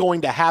that's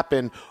going to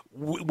happen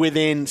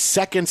within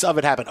seconds of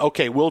it happen.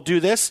 Okay, we'll do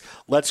this.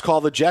 Let's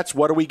call the Jets.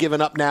 What are we giving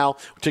up now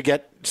to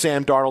get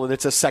Sam Darnold? And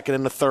it's a second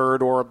and a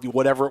third or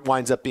whatever it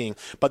winds up being.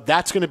 But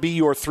that's going to be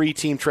your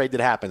 3-team trade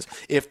that happens.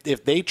 If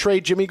they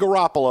trade Jimmy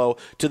Garoppolo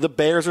to the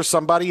Bears or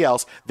somebody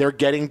else, they're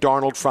getting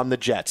Darnold from the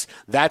Jets.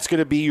 That's going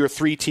to be your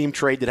 3-team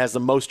trade that has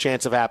the most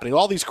chance of happening.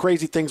 All these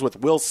crazy things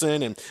with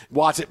Wilson and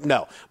Watson,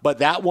 no. But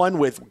that one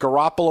with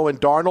Garoppolo and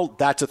Darnold,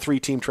 that's a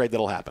 3-team trade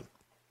that'll happen.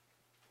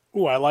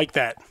 Ooh, I like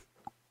that.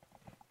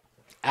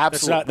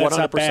 Absolutely, that's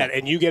not bad,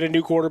 and you get a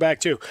new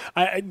quarterback too.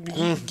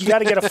 You got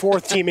to get a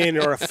 4th team in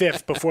or a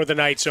 5th before the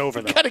night's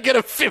over. You got to get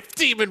a 5th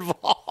team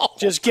involved.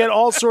 Just get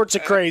all sorts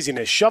of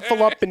craziness,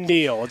 shuffle up and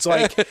deal. It's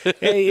like,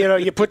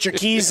 hey, you put your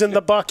keys in the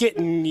bucket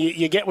and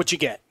you get what you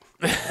get.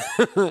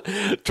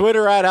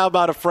 Twitter at How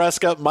About a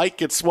Fresca. Mike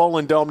gets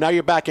Swollen Dome. Now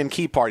you're back in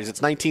key parties.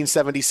 It's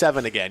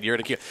 1977 again. You're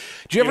at a key.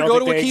 Did you ever go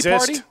to a key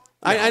party? No.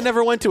 I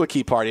never went to a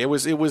key party. It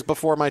was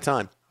before my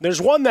time.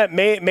 There's one that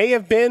may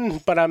have been,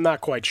 but I'm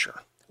not quite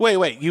sure.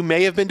 Wait, you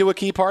may have been to a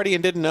key party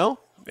and didn't know?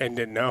 And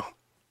didn't know.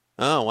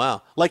 Oh,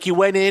 wow. Like you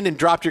went in and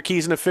dropped your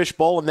keys in a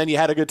fishbowl and then you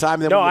had a good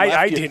time? And then no,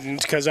 I didn't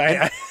because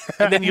I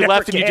and then you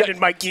left and you handed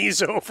my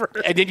keys over.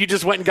 And then you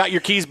just went and got your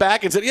keys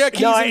back and said, yeah,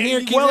 keys in here,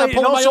 keys out. It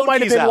also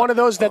might have been one of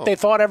those that they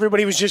thought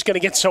everybody was just going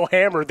to get so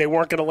hammered they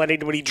weren't going to let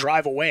anybody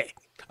drive away.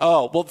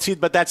 Oh, well, see,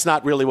 but that's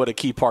not really what a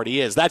key party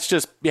is. That's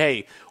just,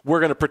 hey, we're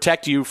going to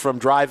protect you from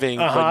driving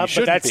when you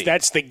shouldn't be.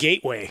 That's the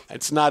gateway.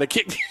 It's not a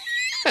key.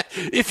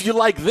 If you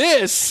like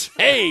this,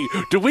 hey,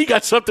 do we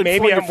got something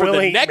for you for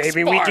the next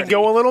Maybe party? We can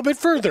go a little bit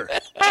further.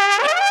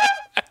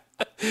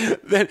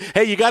 Then,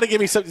 hey, you got to give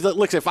me something.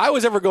 Look, if I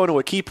was ever going to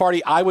a key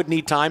party, I would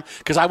need time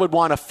because I would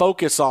want to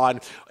focus on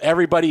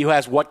everybody who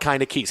has what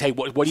kind of keys. Hey,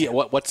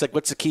 what's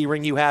the key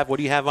ring you have? What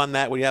do you have on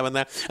that? What do you have on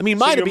that? I mean,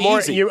 mine would be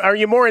easy. Are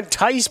you more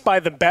enticed by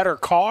the better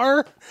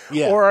car,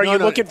 or are you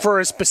looking for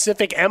a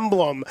specific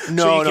emblem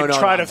so you can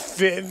try to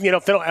fit?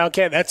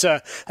 Okay, that's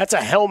a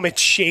helmet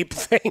shaped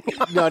thing.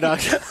 No.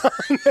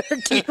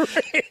 Key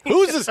ring.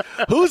 Whose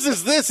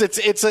is this?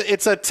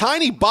 It's a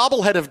tiny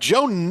bobblehead of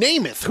Joe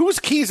Namath. Whose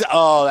keys?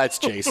 Oh, that's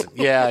Jason.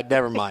 Yeah,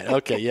 never mind.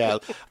 Okay, yeah.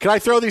 Can I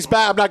throw these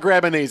back? I'm not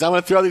grabbing these. I'm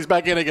going to throw these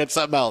back in and get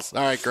something else.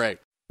 All right, great.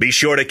 Be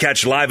sure to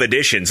catch live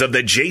editions of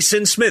The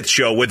Jason Smith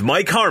Show with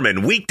Mike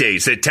Harmon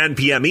weekdays at 10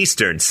 p.m.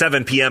 Eastern,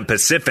 7 p.m.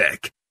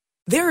 Pacific.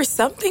 There are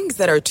some things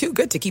that are too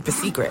good to keep a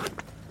secret.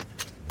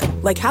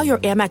 Like how your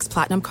Amex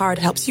Platinum card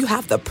helps you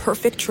have the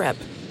perfect trip.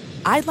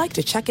 I'd like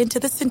to check into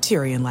the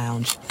Centurion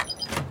Lounge.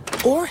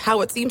 Or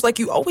how it seems like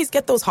you always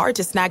get those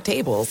hard-to-snag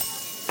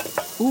tables.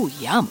 Ooh,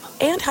 yum.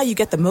 And how you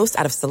get the most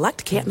out of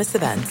select can't-miss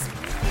events.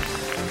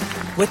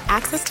 With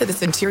access to the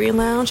Centurion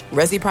Lounge,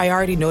 Resi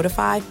Priority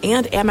Notify,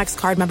 and Amex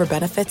card member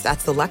benefits at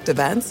select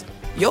events,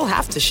 you'll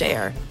have to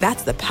share.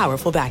 That's the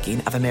powerful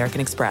backing of American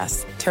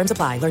Express. Terms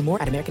apply. Learn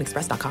more at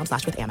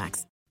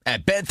americanexpress.com/withAmex.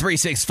 At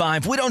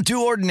Bet365, we don't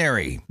do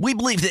ordinary. We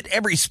believe that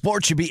every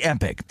sport should be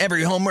epic.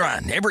 Every home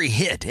run, every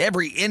hit,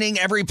 every inning,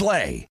 every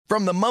play.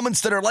 From the moments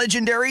that are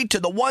legendary to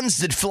the ones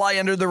that fly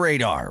under the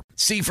radar.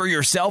 See for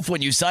yourself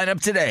when you sign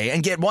up today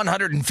and get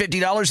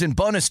 $150 in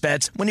bonus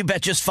bets when you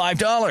bet just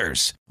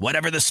 $5.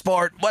 Whatever the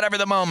sport, whatever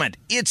the moment,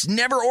 it's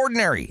never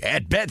ordinary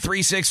at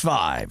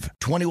Bet365.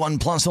 21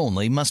 plus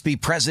only. Must be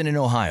present in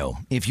Ohio.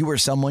 If you or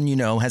someone you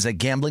know has a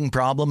gambling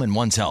problem and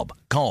wants help,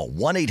 call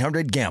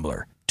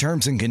 1-800-GAMBLER.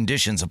 Terms and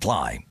conditions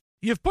apply.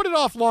 You've put it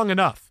off long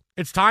enough.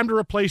 It's time to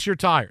replace your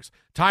tires.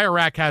 Tire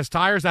Rack has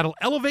tires that'll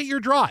elevate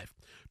your drive.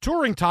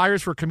 Touring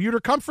tires for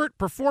commuter comfort,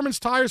 performance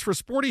tires for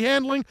sporty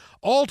handling,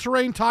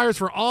 all-terrain tires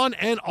for on-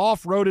 and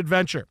off-road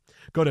adventure.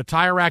 Go to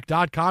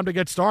TireRack.com to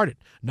get started.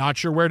 Not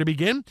sure where to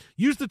begin?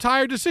 Use the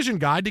Tire Decision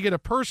Guide to get a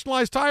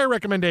personalized tire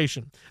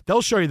recommendation.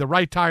 They'll show you the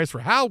right tires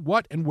for how,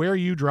 what, and where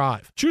you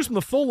drive. Choose from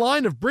the full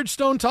line of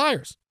Bridgestone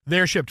tires.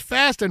 They're shipped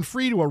fast and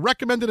free to a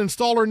recommended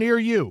installer near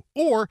you.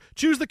 Or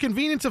choose the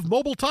convenience of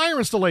mobile tire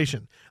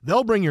installation.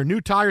 They'll bring your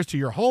new tires to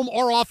your home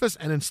or office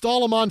and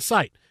install them on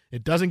site.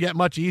 It doesn't get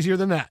much easier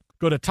than that.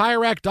 Go to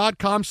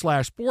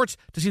TireRack.com/sports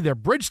to see their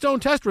Bridgestone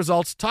test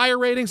results, tire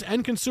ratings,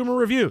 and consumer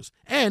reviews.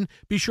 And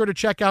be sure to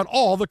check out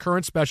all the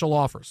current special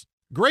offers.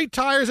 Great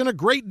tires and a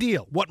great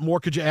deal. What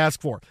more could you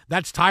ask for?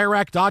 That's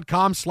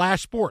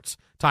TireRack.com/sports.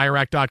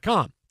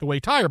 TireRack.com, the way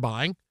tire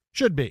buying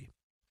should be.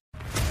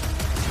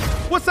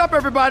 What's up,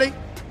 everybody?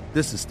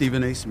 This is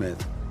Stephen A.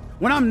 Smith.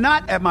 When I'm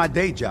not at my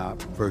day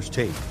job, First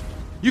Take,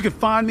 you can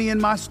find me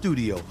in my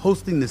studio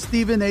hosting the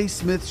Stephen A.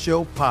 Smith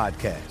Show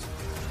podcast.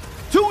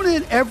 Tune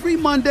in every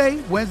Monday,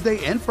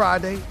 Wednesday, and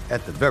Friday,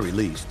 at the very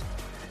least,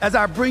 as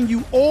I bring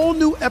you all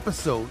new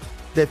episodes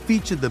that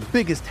feature the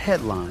biggest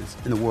headlines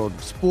in the world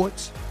of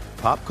sports,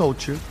 pop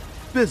culture,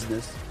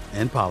 business,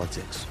 and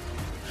politics.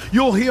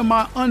 You'll hear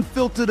my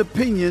unfiltered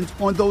opinions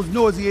on those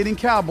nauseating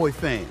Cowboy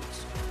fans,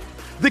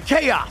 the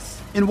chaos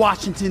in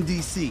Washington,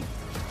 D.C.,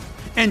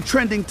 and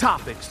trending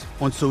topics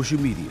on social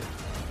media,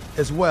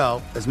 as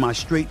well as my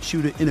straight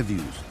shooter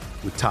interviews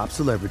with top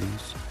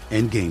celebrities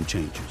and game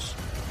changers.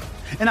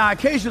 And I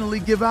occasionally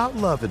give out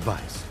love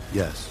advice.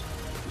 Yes,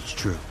 it's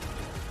true.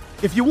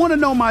 If you want to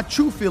know my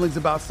true feelings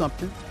about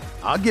something,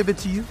 I'll give it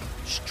to you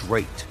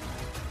straight.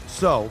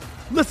 So,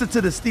 listen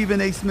to the Stephen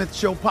A. Smith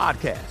Show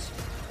podcast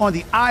on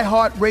the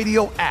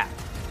iHeartRadio app,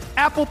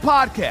 Apple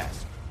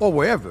Podcasts, or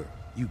wherever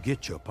you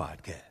get your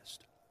podcast.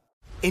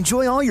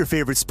 Enjoy all your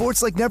favorite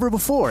sports like never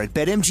before at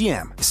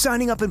BetMGM.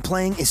 Signing up and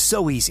playing is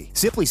so easy.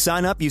 Simply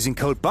sign up using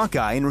code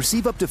Buckeye and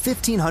receive up to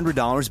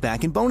 $1,500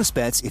 back in bonus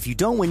bets if you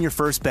don't win your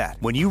first bet.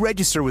 When you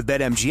register with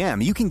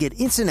BetMGM, you can get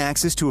instant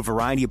access to a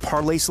variety of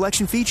parlay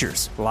selection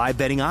features, live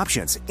betting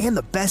options, and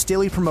the best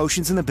daily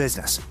promotions in the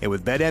business. And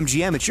with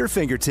BetMGM at your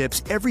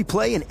fingertips, every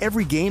play and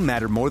every game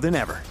matter more than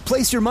ever.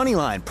 Place your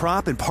moneyline,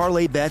 prop, and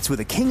parlay bets with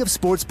the king of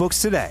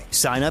sportsbooks today.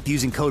 Sign up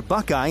using code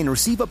Buckeye and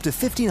receive up to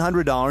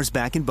 $1,500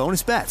 back in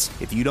bonus bets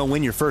if you don't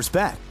win your first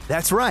bet.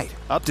 That's right,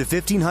 up to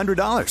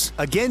 $1,500.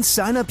 Again,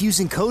 sign up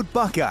using code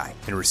Buckeye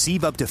and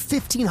receive up to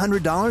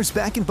 $1,500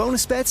 back in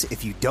bonus bets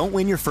if you don't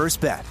win your first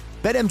bet.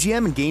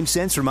 BetMGM and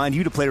GameSense remind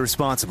you to play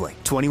responsibly.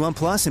 21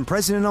 plus and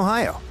present in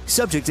Ohio.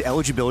 Subject to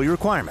eligibility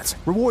requirements.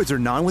 Rewards are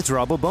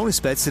non-withdrawable bonus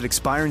bets that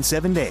expire in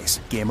 7 days.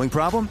 Gambling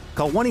problem?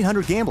 Call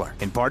 1-800-GAMBLER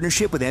in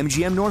partnership with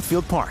MGM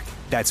Northfield Park.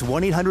 That's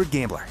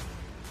 1-800-GAMBLER.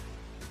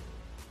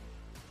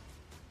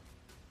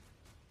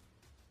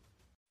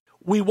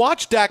 We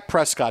watched Dak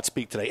Prescott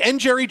speak today, and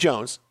Jerry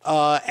Jones,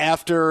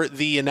 after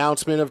the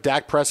announcement of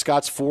Dak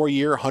Prescott's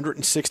 4-year,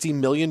 $160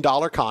 million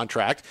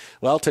contract.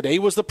 Well, today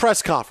was the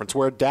press conference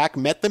where Dak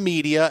met the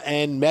media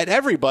and met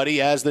everybody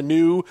as the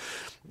new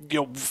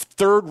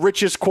third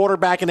richest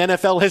quarterback in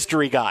NFL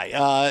history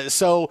guy.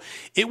 So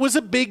it was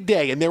a big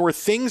day, and there were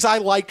things I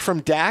liked from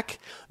Dak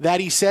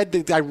that he said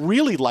that I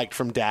really liked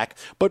from Dak.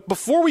 But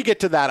before we get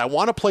to that, I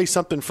want to play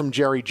something from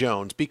Jerry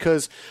Jones,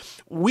 because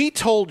we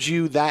told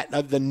you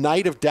that the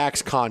night of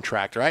Dak's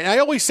contract, right? And I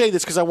always say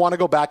this because I want to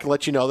go back and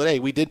let you know that, hey,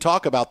 we did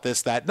talk about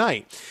this that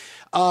night.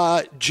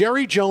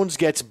 Jerry Jones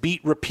gets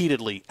beat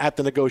repeatedly at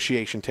the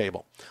negotiation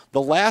table.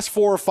 The last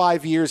 4 or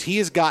 5 years, he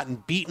has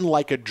gotten beaten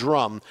like a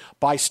drum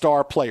by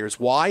star players.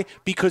 Why?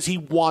 Because he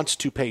wants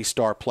to pay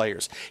star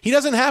players. He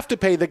doesn't have to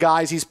pay the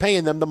guys he's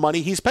paying them the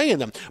money he's paying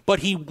them, but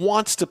he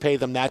wants to pay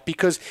them that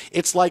because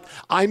it's like,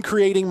 I'm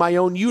creating my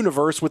own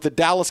universe with the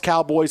Dallas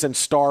Cowboys and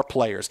star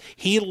players.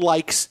 He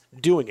likes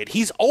doing it.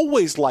 He's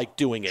always liked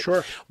doing it.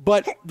 Sure.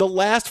 But the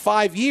last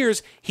 5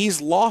 years, he's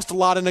lost a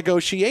lot of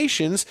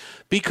negotiations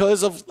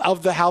because of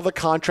how the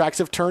contracts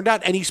have turned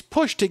out, and he's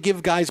pushed to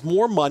give guys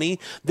more money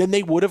than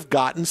they would have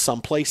gotten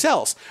someplace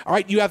else. All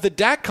right, you have the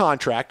Dak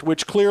contract,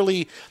 which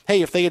clearly,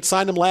 hey, if they had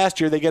signed him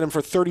last year, they get him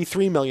for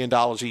 $33 million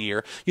a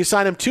year. You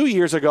sign him 2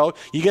 years ago,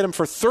 you get him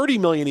for $30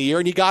 million a year,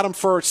 and you got him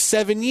for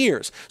 7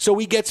 years. So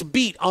he gets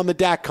beat on the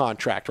Dak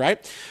contract,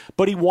 right?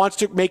 But he wants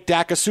to make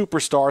Dak a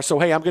superstar, so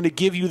hey, I'm going to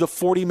give you the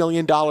 $40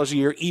 million a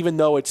year, even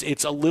though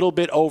it's a little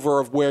bit over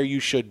of where you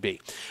should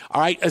be.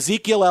 All right,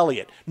 Ezekiel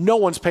Elliott. No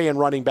one's paying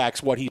running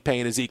backs what he's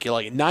paying Ezekiel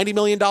Elliott. $90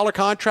 million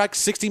contract,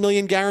 $60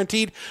 million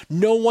guaranteed.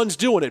 No one's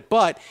doing it,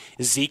 but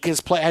Zeke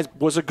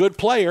was a good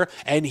player,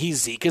 and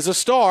Zeke is a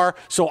star,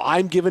 so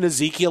I'm giving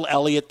Ezekiel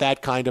Elliott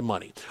that kind of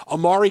money.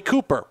 Amari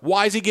Cooper.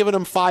 Why is he giving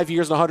him 5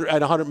 years and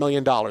 $100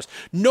 million?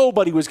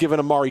 Nobody was giving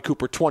Amari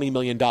Cooper $20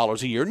 million a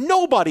year.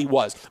 Nobody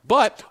was.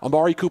 But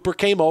Amari Cooper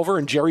came over,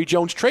 and Jerry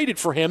Jones traded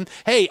for him.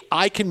 Hey,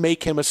 I can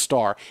make him a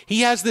star.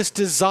 He has this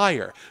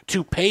desire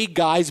to pay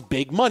guys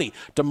big money.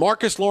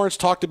 DeMarcus Lawrence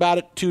talked about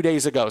it 2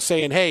 days ago,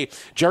 saying, hey,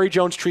 Jerry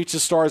Jones treats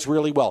his stars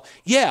really well.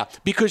 Yeah,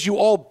 because you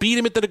all beat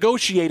him at the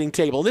negotiating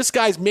table. And this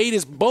guy's made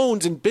his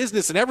bones in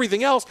business and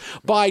everything else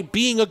by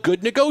being a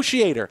good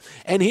negotiator.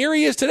 And here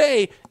he is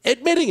today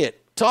admitting it.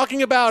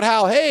 Talking about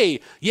how, hey,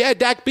 yeah,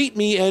 Dak beat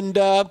me, and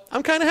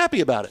I'm kind of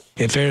happy about it.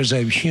 If there's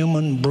a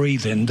human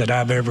breathing that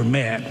I've ever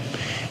met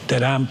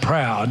that I'm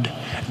proud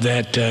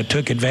that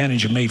took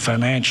advantage of me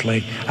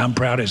financially, I'm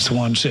proud it's the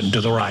one sitting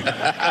to the right.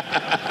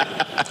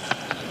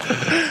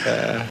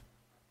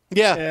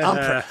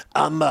 Yeah,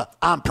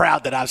 I'm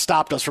proud that I've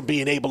stopped us from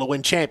being able to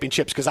win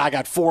championships because I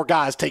got 4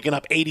 guys taking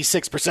up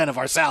 86% of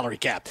our salary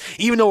cap.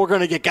 Even though we're going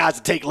to get guys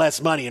to take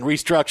less money and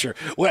restructure,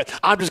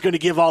 I'm just going to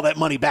give all that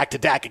money back to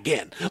Dak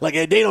again. Like,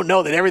 they don't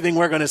know that everything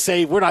we're going to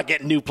save, we're not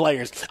getting new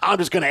players. I'm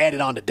just going to add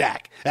it on to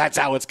Dak. That's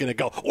how it's going to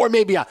go. Or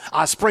maybe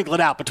I'll sprinkle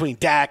it out between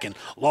Dak and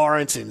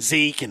Lawrence and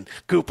Zeke and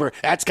Cooper.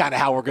 That's kind of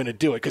how we're going to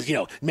do it because,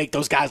 make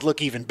those guys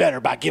look even better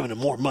by giving them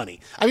more money.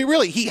 I mean,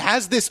 really, he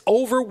has this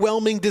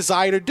overwhelming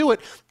desire to do it.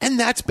 And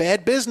that's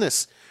bad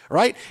business,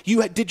 right?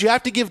 Did you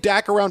have to give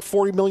Dak around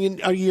 $40 million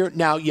a year?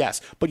 Now,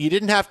 yes, but you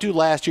didn't have to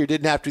last year,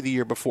 didn't have to the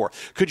year before.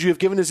 Could you have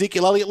given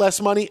Ezekiel Elliott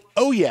less money?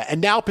 Oh, yeah. And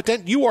now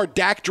you are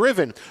Dak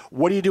driven.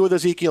 What do you do with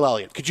Ezekiel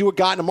Elliott? Could you have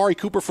gotten Amari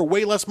Cooper for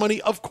way less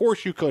money? Of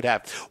course you could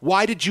have.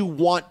 Why did you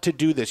want to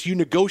do this? You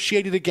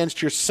negotiated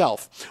against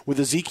yourself with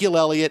Ezekiel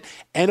Elliott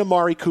and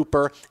Amari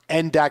Cooper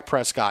and Dak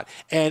Prescott.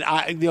 And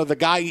the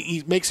guy,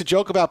 he makes a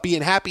joke about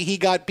being happy he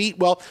got beat.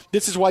 Well,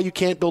 this is why you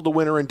can't build a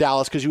winner in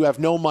Dallas, because you have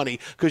no money,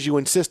 because you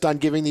insist on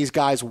giving these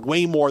guys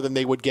way more than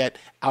they would get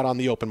out on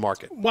the open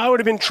market. Well, I would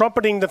have been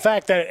trumpeting the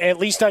fact that at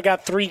least I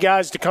got 3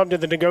 guys to come to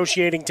the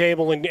negotiating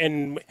table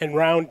and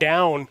round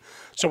down,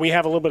 so we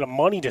have a little bit of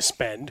money to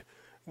spend,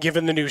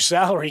 given the new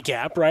salary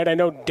cap, right? I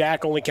know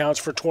Dak only counts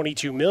for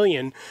 $22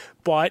 million,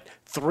 but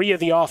 3 of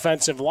the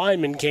offensive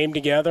linemen came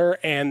together,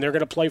 and they're going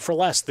to play for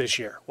less this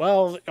year.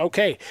 Well,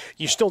 okay,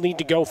 you still need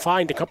to go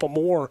find a couple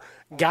more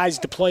guys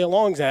to play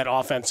along that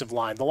offensive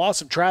line. The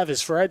loss of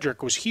Travis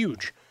Frederick was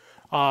huge.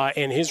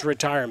 In his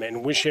retirement,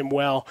 and wish him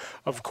well,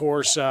 of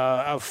course,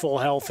 of full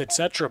health,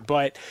 etc.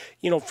 But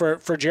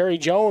for Jerry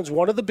Jones,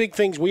 one of the big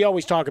things we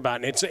always talk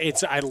about, and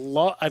I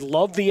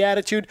love the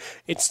attitude.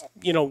 It's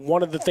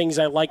one of the things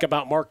I like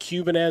about Mark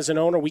Cuban as an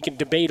owner. We can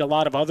debate a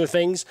lot of other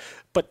things,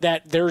 but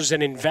that there's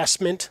an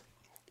investment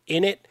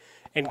in it,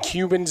 and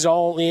Cuban's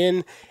all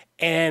in.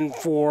 And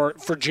for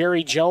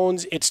Jerry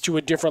Jones, it's to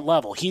a different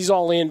level. He's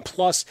all in,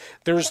 plus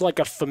there's like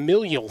a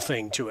familial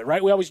thing to it,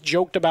 right? We always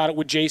joked about it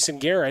with Jason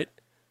Garrett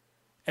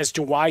as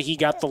to why he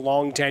got the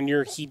long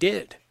tenure he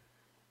did,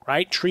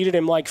 right? Treated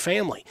him like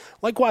family.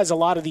 Likewise, a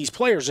lot of these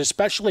players,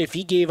 especially if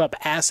he gave up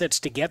assets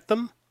to get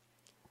them,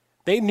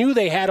 they knew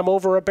they had him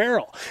over a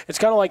barrel. It's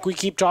kind of like we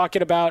keep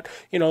talking about,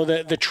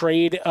 the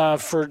trade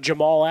for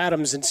Jamal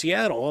Adams in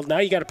Seattle. Well, now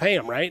you got to pay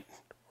him, right?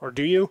 Or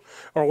do you?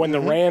 Or when the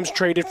Rams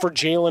traded for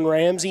Jalen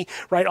Ramsey,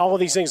 right? All of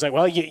these things like,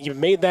 well, you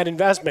made that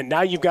investment.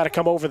 Now you've got to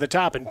come over the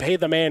top and pay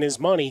the man his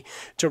money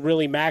to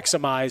really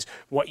maximize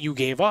what you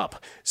gave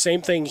up.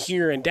 Same thing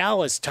here in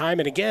Dallas, time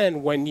and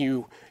again, when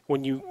you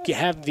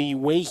have the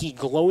way he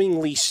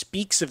glowingly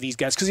speaks of these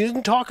guys, because he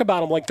doesn't talk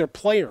about them like they're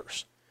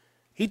players.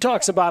 He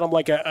talks about them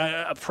like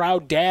a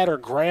proud dad or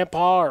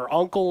grandpa or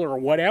uncle or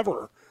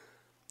whatever.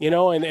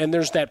 And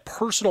there's that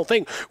personal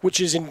thing, which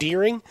is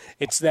endearing.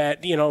 It's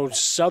that,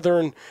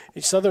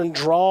 southern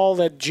drawl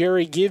that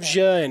Jerry gives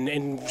you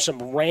and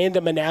some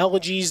random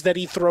analogies that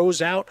he throws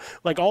out,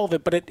 like all of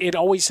it. But it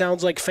always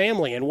sounds like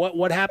family. And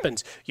what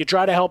happens? You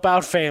try to help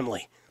out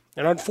family.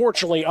 And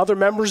unfortunately, other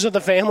members of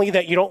the family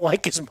that you don't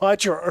like as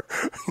much, or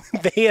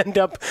they end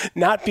up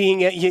not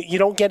being, you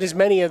don't get as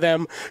many of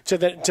them to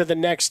the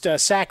next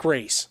sack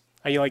race.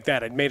 How you like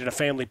that? I made it a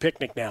family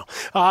picnic now.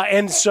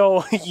 And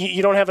so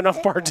you don't have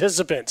enough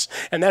participants.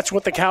 And that's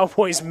what the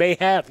Cowboys may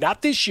have.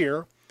 Not this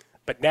year,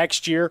 but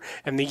next year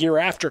and the year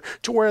after,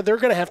 to where they're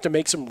going to have to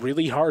make some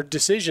really hard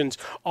decisions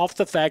off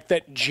the fact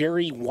that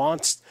Jerry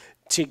wants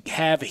to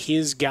have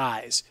his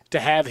guys, to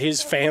have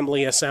his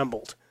family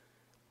assembled.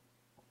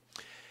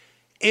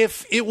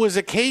 If it was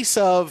a case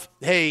of,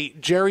 hey,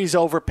 Jerry's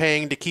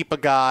overpaying to keep a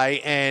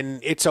guy and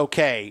it's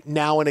okay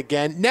now and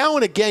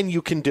again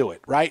you can do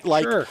it, right?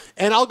 Like, sure.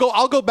 And I'll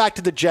go back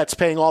to the Jets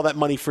paying all that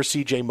money for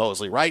C.J.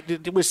 Mosley,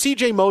 right? Was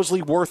C.J.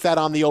 Mosley worth that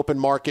on the open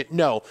market?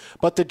 No,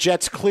 but the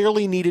Jets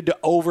clearly needed to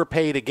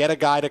overpay to get a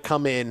guy to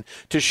come in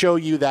to show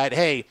you that,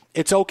 hey,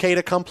 it's okay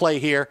to come play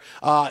here.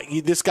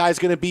 This guy's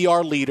going to be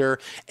our leader.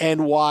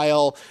 And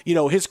while,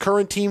 his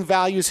current team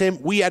values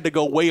him, we had to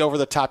go way over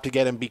the top to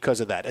get him because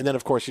of that. And then,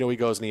 of course, he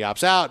goes and he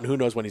opts out, and who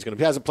knows when he's going to.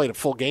 He hasn't played a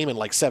full game in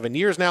like 7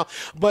 years now.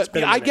 But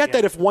I get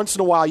that if once in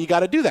a while you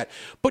got to do that.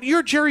 But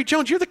you're Jerry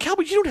Jones. You're the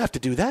Cowboys. You don't have to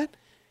do that.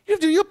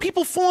 You have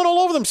people falling all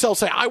over themselves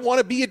saying, I want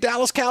to be a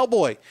Dallas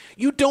Cowboy.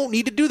 You don't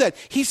need to do that.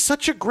 He's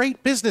such a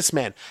great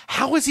businessman.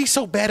 How is he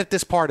so bad at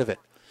this part of it?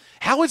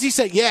 How is he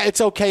saying, yeah, it's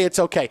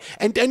okay.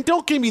 And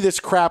don't give me this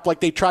crap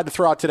like they tried to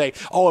throw out today.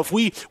 Oh, if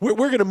we're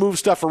going to move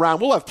stuff around,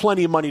 we'll have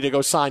plenty of money to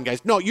go sign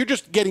guys. No, you're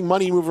just getting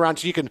money to move around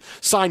so you can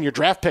sign your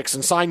draft picks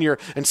and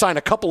sign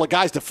a couple of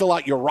guys to fill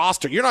out your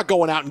roster. You're not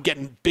going out and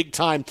getting big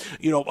time,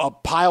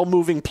 pile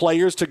moving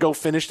players to go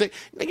finish things.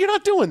 You're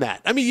not doing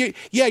that. I mean,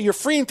 you're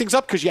freeing things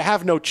up because you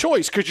have no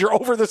choice because you're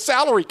over the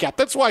salary cap.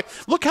 That's why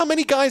look how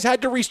many guys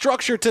had to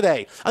restructure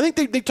today. I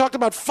think they talked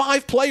about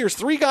 5 players,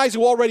 3 guys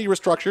who already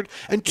restructured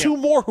and 2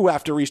 more who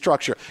have to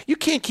restructure. You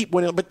can't keep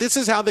winning, but this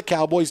is how the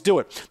Cowboys do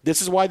it.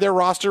 This is why their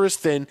roster is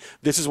thin.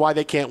 This is why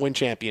they can't win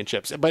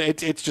championships.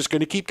 But it's just going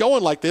to keep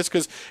going like this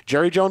because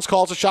Jerry Jones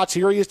calls the shots.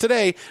 Here he is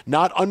today,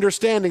 not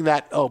understanding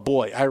that, oh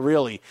boy,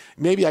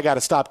 maybe I got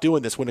to stop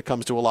doing this when it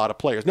comes to a lot of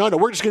players. No,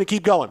 we're just going to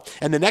keep going.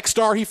 And the next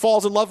star he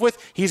falls in love with,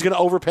 he's going to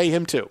overpay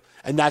him too.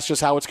 And that's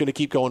just how it's going to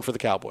keep going for the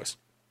Cowboys.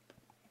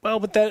 Well,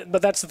 but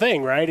that's the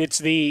thing, right? It's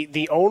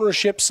the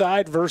ownership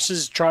side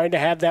versus trying to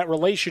have that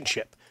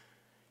relationship.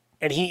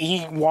 And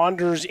he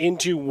wanders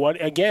into what,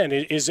 again,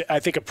 is, I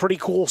think, a pretty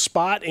cool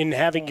spot in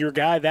having your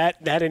guy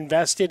that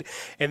invested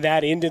and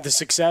that into the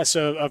success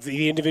of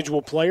the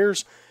individual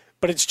players.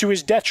 But it's to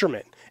his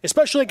detriment,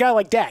 especially a guy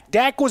like Dak.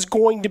 Dak was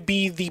going to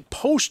be the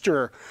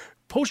poster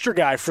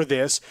guy for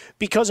this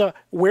because of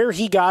where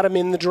he got him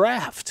in the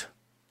draft,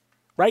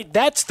 right?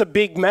 That's the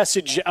big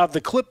message of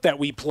the clip that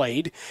we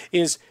played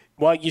is,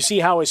 well, you see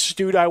how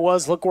astute I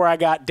was? Look where I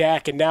got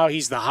Dak, and now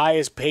he's the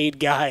highest paid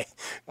guy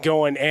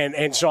going,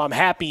 and so I'm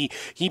happy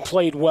he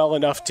played well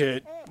enough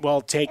to,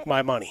 take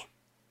my money.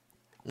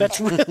 That's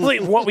really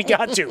what we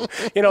got to.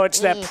 It's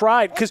that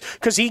pride,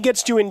 because he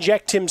gets to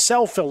inject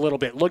himself a little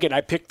bit. Look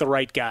I picked the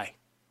right guy.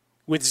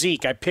 With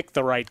Zeke, I picked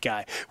the right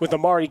guy. With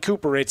Amari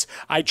Cooper, it's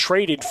I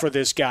traded for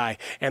this guy,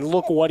 and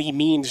look what he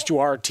means to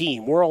our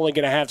team. We're only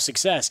going to have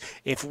success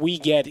if we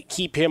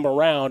keep him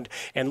around.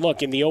 And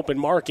look, in the open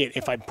market,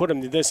 if I put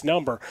him to this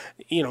number,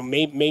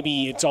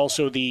 maybe it's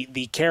also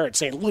the carrot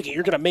saying, look,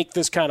 you're going to make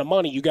this kind of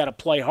money. You got to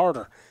play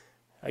harder.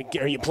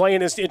 Are you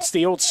playing this? It's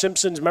the old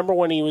Simpsons. Remember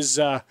when he was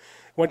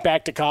went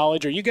back to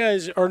college? Are you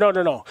guys – or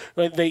no.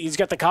 He's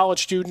got the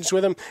college students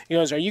with him. He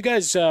goes, are you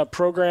guys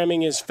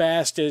programming as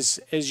fast as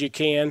you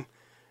can?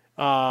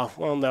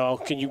 Well, no.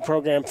 Can you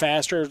program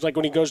faster? It's like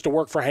when he goes to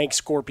work for Hank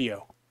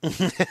Scorpio.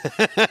 It's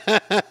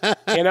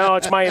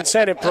my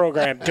incentive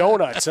program,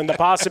 donuts, and the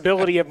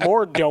possibility of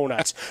more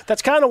donuts.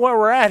 That's kind of where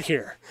we're at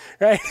here,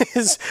 right?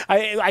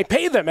 I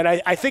pay them, and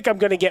I think I'm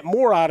going to get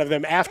more out of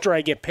them after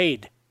I get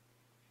paid.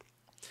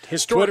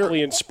 Historically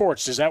Twitter, in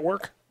sports, does that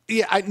work?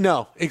 Yeah,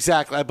 no,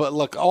 exactly. But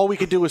look, all we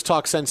can do is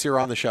talk sense here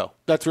on the show.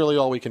 That's really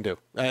all we can do.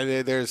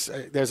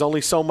 There's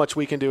only so much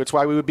we can do. It's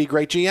why we would be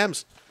great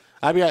GMs.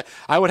 I mean,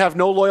 I would have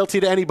no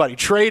loyalty to anybody.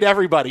 Trade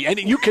everybody. And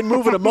you can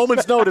move at a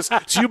moment's notice,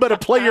 so you better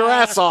play your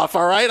ass off,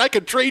 all right? I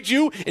could trade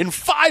you in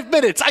 5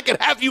 minutes. I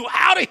could have you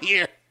out of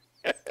here.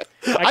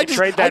 I could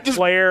trade that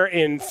player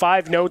in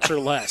 5 notes or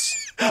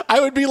less. I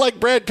would be like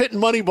Brad Pitt in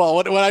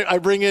Moneyball when I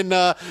bring in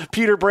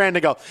Peter Brand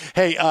and go,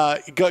 hey,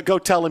 go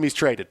tell him he's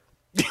traded.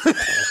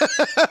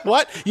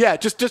 What? Yeah,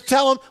 just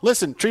tell him,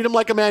 listen, treat him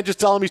like a man, just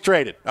tell him he's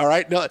traded, all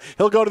right? No,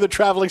 he'll go to the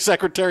traveling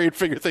secretary and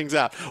figure things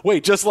out.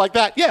 Wait, just like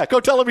that? Yeah, go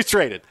tell him he's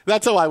traded.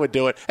 That's how I would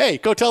do it. Hey,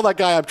 go tell that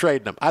guy I'm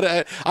trading him.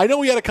 I know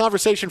we had a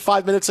conversation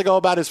 5 minutes ago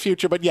about his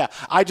future, but yeah,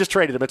 I just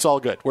traded him. It's all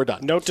good. We're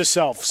done. Note to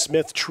self,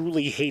 Smith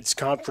truly hates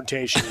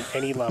confrontation at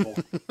any level.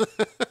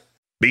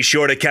 Be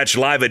sure to catch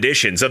live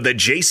editions of The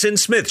Jason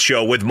Smith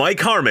Show with Mike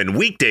Harmon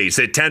weekdays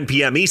at 10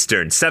 p.m.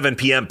 Eastern, 7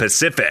 p.m.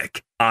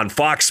 Pacific on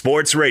Fox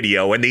Sports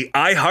Radio and the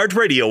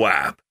iHeartRadio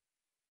app.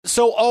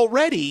 So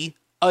already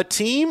a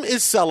team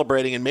is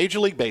celebrating in Major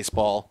League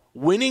Baseball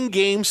winning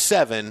Game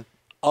 7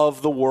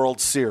 of the World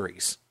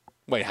Series.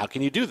 Wait, how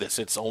can you do this?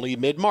 It's only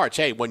mid-March.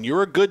 Hey, when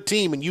you're a good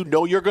team and you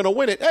know you're going to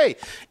win it, hey,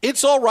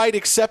 it's all right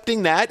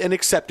accepting that and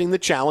accepting the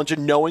challenge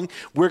and knowing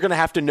we're going to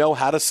have to know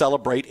how to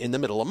celebrate in the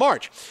middle of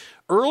March.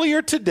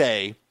 Earlier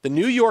today, the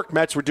New York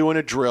Mets were doing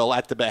a drill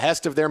at the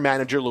behest of their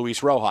manager,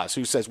 Luis Rojas,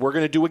 who says we're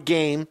going to do a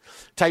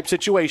game-type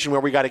situation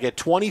where we got to get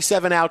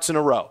 27 outs in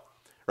a row,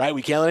 right?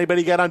 We can't let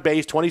anybody get on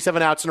base,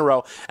 27 outs in a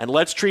row, and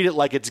let's treat it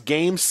like it's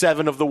Game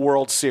 7 of the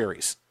World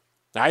Series.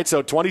 All right,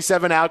 so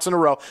 27 outs in a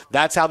row.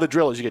 That's how the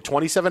drill is. You get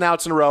 27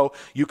 outs in a row.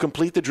 You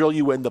complete the drill,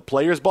 you win. The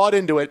players bought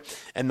into it,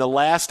 and the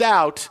last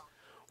out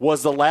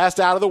was the last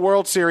out of the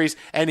World Series.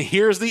 And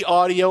here's the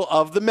audio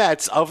of the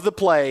Mets, of the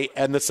play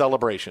and the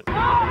celebration.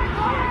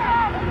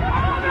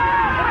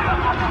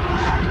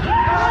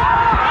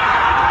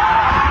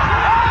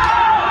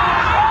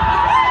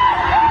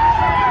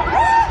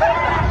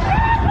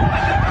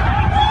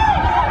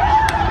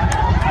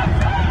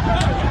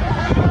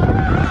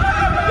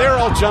 They're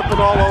all jumping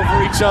all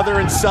over each other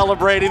and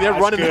celebrating. They're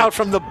running out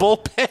from the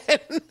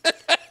bullpen.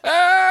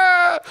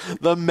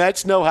 The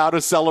Mets know how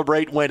to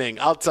celebrate winning.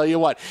 I'll tell you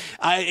what.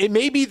 It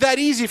may be that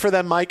easy for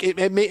them, Mike.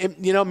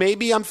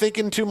 Maybe I'm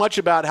thinking too much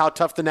about how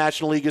tough the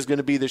National League is going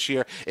to be this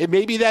year. It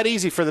may be that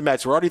easy for the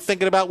Mets. We're already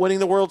thinking about winning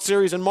the World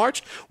Series in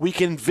March. We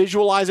can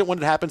visualize it when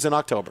it happens in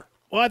October.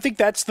 Well, I think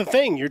that's the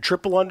thing. You're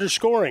triple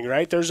underscoring,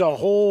 right? There's a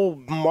whole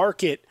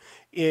market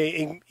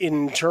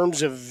in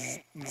terms of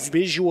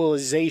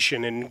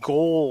visualization and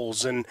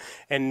goals and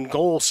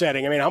goal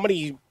setting. I mean, how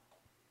many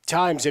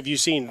times have you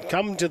seen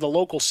come to the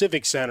local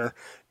civic center,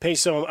 pay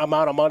some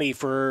amount of money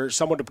for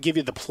someone to give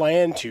you the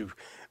plan to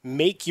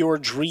make your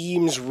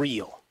dreams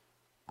real?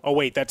 Oh,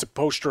 wait, that's a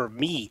poster of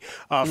me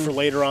for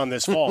later on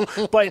this fall.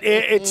 But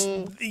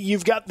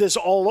you've got this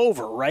all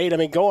over, right? I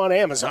mean, go on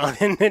Amazon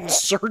and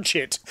search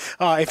it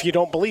if you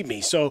don't believe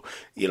me. So,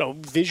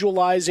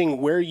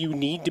 visualizing where you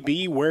need to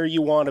be, where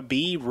you want to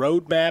be,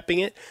 road mapping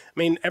it. I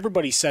mean,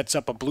 everybody sets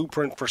up a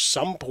blueprint for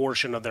some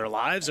portion of their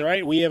lives,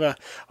 right? We have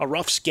a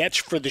rough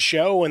sketch for the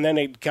show, and then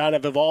it kind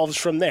of evolves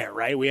from there,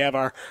 right? We have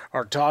our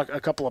talk,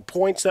 a couple of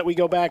points that we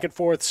go back and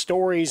forth,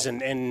 stories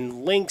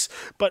and links,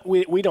 but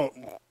we don't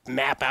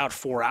map out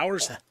 4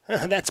 hours.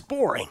 That's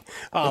boring.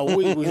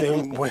 We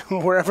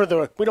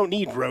don't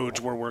need roads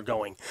where we're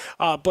going.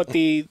 But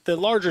the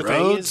larger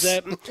thing is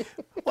that,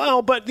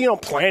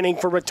 planning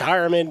for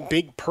retirement,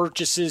 big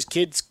purchases,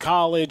 kids'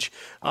 college,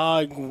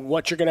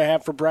 what you're going to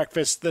have for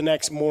breakfast the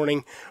next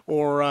morning,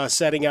 or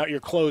setting out your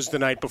clothes the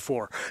night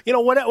before.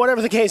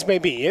 Whatever the case may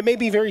be. It may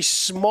be very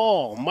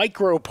small,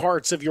 micro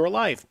parts of your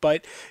life,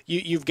 but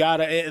you've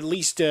got at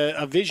least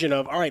a vision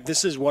of, all right,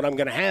 this is what I'm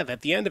going to have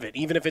at the end of it.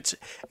 Even if it's,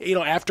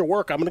 after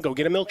work, I'm going to go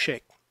get a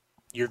milkshake.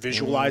 You're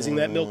visualizing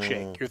that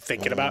milkshake. You're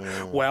thinking about,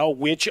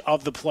 which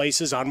of the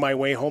places on my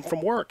way home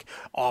from work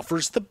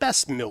offers the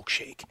best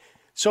milkshake?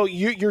 So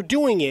you're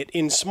doing it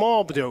in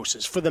small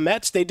doses. For the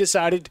Mets, they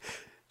decided,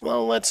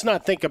 let's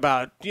not think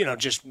about,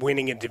 just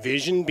winning a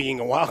division, being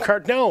a wild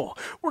card. No,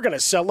 we're going to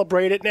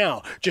celebrate it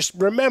now. Just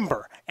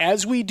remember,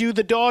 as we do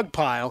the dog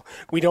pile,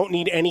 we don't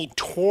need any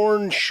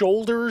torn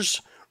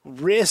shoulders,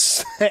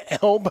 wrists,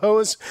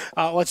 elbows.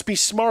 Let's be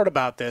smart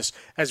about this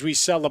as we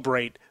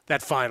celebrate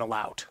that final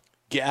out.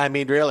 Yeah, I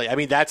mean, really. I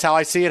mean, that's how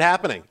I see it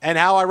happening. And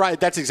how I write,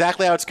 that's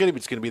exactly how it's going to be.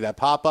 It's going to be that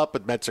pop-up,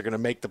 but Mets are going to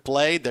make the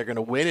play. They're going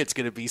to win. It's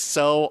going to be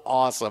so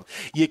awesome.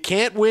 You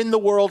can't win the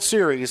World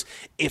Series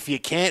if you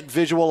can't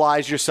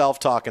visualize yourself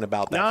talking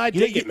about that. No, I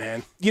dig it,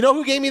 man. You know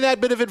who gave me that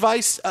bit of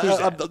advice?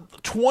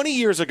 20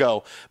 years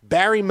ago,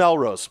 Barry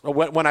Melrose.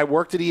 When I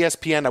worked at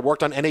ESPN, I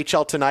worked on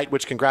NHL Tonight,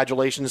 which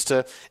congratulations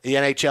to the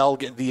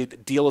NHL. The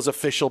deal is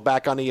official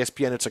back on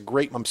ESPN. It's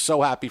I'm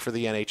so happy for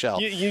the NHL.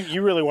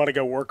 You really want to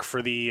go work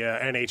for the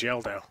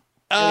NHL now?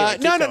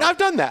 No, I've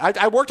done that.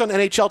 I worked on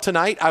NHL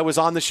Tonight. I was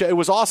on the show. It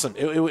was awesome.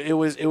 It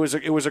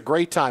was a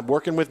great time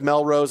working with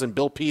Melrose and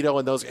Bill Pito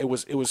and those. It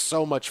was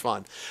so much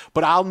fun.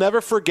 But I'll never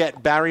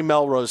forget Barry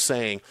Melrose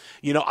saying,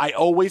 I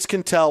always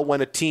can tell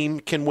when a team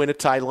can win a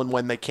title and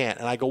when they can't.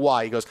 And I go,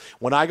 why? He goes,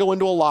 when I go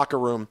into a locker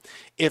room,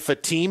 if a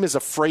team is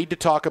afraid to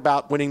talk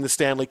about winning the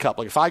Stanley Cup,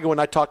 like if I go and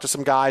I talk to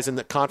some guys in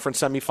the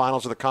conference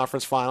semifinals or the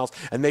conference finals,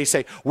 and they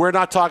say, we're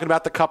not talking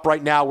about the cup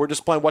right now, we're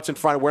just playing what's in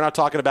front, we're not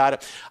talking about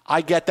it.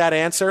 I get that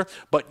answer,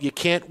 but you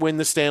can't win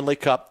the Stanley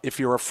Cup if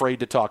you're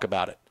afraid to talk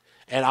about it.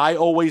 And I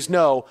always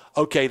know,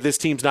 okay, this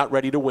team's not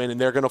ready to win, and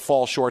they're going to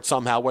fall short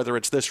somehow, whether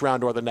it's this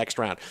round or the next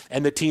round.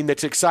 And the team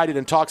that's excited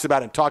and talks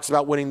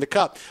about winning the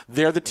cup,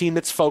 they're the team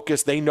that's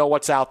focused. They know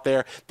what's out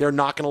there. They're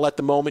not going to let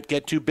the moment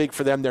get too big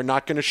for them. They're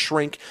not going to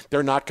shrink.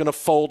 They're not going to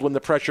fold when the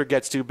pressure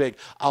gets too big.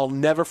 I'll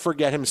never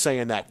forget him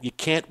saying that. You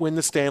can't win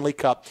the Stanley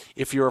Cup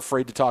if you're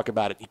afraid to talk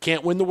about it. You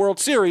can't win the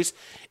World Series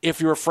if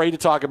you're afraid to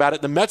talk about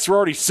it. The Mets are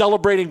already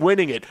celebrating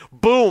winning it.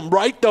 Boom,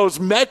 write those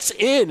Mets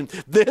in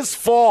this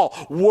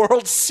fall.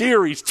 World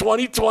Series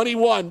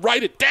 2021.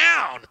 Write it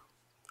down.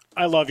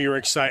 I love your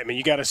excitement.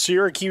 You got a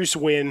Syracuse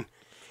win,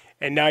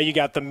 and now you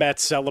got the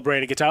Mets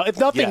celebrating a title. If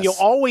nothing, You'll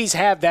always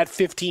have that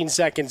 15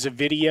 seconds of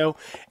video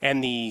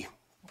and the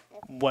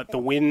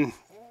win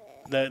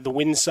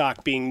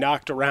sock being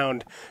knocked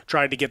around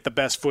trying to get the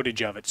best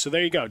footage of it. So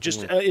there you go.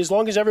 Just as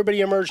long as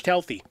everybody emerged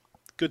healthy,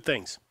 good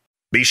things.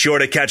 Be sure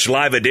to catch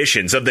live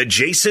editions of The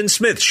Jason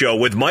Smith Show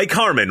with Mike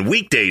Harmon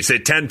weekdays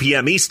at 10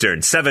 p.m.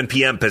 Eastern, 7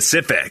 p.m.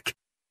 Pacific.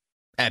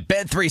 At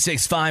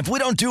Bet365, we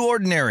don't do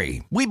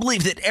ordinary. We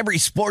believe that every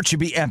sport should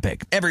be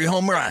epic. Every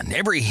home run,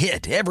 every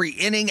hit, every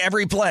inning,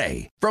 every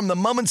play. From the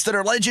moments that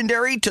are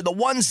legendary to the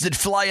ones that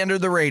fly under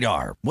the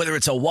radar. Whether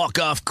it's a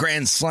walk-off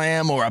grand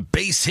slam or a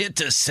base hit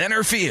to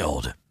center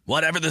field.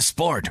 Whatever the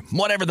sport,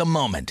 whatever the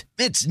moment.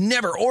 It's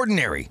never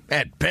ordinary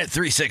at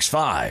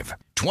Bet365.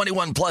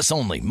 21 plus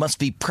only. Must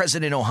be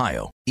present in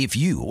Ohio. If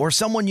you or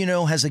someone you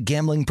know has a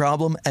gambling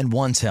problem and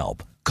wants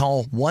help,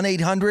 call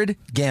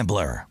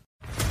 1-800-GAMBLER.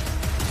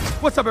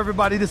 What's up,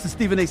 everybody? This is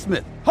Stephen A.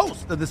 Smith,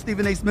 host of the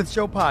Stephen A. Smith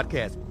Show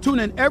podcast. Tune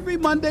in every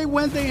Monday,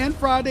 Wednesday, and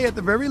Friday at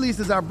the very least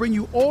as I bring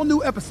you all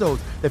new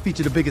episodes that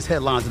feature the biggest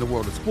headlines in the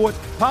world of sports,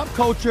 pop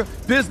culture,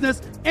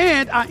 business,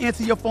 and I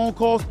answer your phone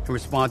calls and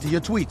respond to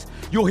your tweets.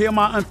 You'll hear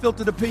my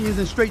unfiltered opinions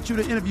and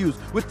straight-shooter interviews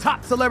with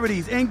top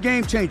celebrities and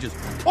game changers.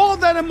 All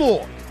that and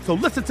more. So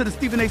listen to the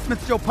Stephen A.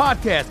 Smith Show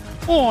podcast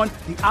on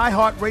the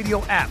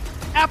iHeartRadio app,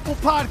 Apple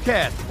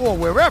Podcasts, or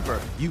wherever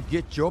you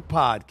get your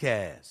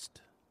podcast.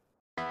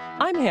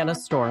 I'm Hannah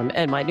Storm,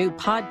 and my new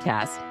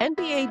podcast,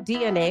 NBA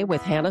DNA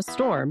with Hannah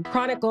Storm,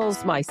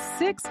 chronicles my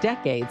 6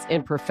 decades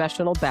in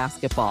professional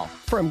basketball.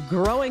 From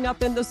growing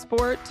up in the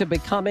sport to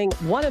becoming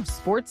one of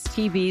sports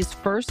TV's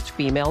first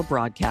female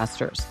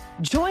broadcasters.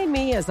 Join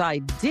me as I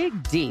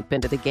dig deep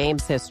into the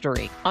game's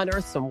history,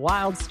 unearth some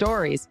wild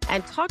stories,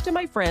 and talk to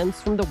my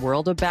friends from the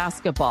world of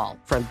basketball,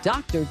 from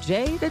Dr.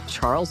 J to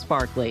Charles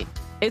Barkley.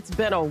 It's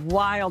been a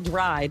wild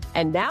ride,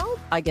 and now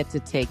I get to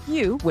take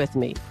you with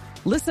me.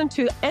 Listen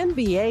to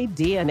NBA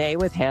DNA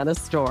with Hannah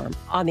Storm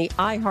on the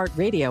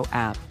iHeartRadio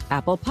app,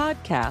 Apple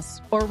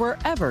Podcasts, or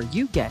wherever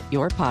you get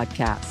your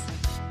podcasts.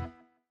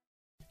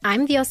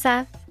 I'm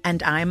Diosa.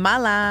 And I'm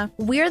Mala.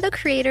 We're the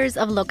creators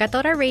of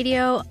Locatora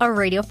Radio, a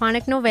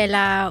radiophonic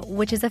novela,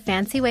 which is a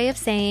fancy way of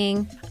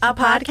saying a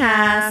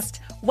podcast.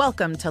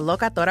 Welcome to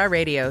Locatora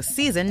Radio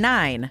Season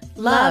 9.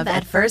 Love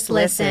at First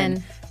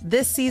Listen.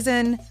 This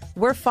season,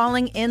 we're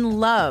falling in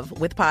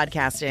love with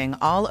podcasting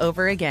all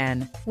over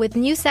again. With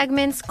new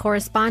segments,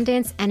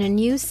 correspondence, and a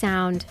new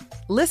sound.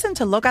 Listen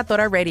to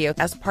Locatora Radio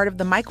as part of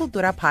the My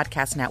Cultura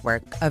Podcast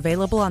Network.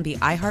 Available on the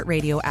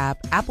iHeartRadio app,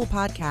 Apple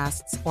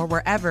Podcasts, or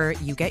wherever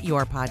you get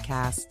your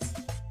podcasts.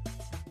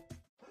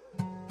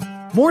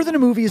 More Than a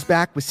Movie is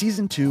back with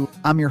Season 2.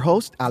 I'm your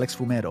host, Alex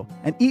Fumero.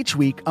 And each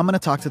week, I'm going to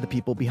talk to the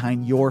people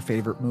behind your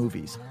favorite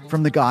movies.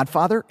 From The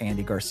Godfather,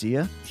 Andy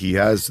Garcia. He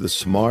has the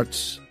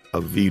smarts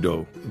of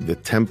Vito, the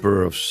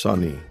temper of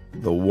Sonny,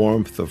 the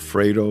warmth of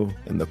Fredo,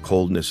 and the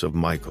coldness of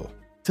Michael.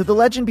 To the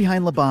legend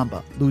behind La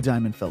Bamba, Lou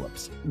Diamond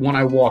Phillips. When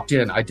I walked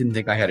in, I didn't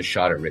think I had a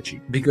shot at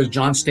Richie because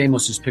John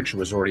Stamos' picture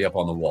was already up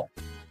on the wall.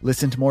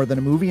 Listen to More Than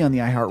a Movie on the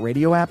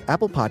iHeartRadio app,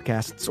 Apple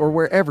Podcasts, or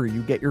wherever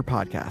you get your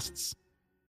podcasts.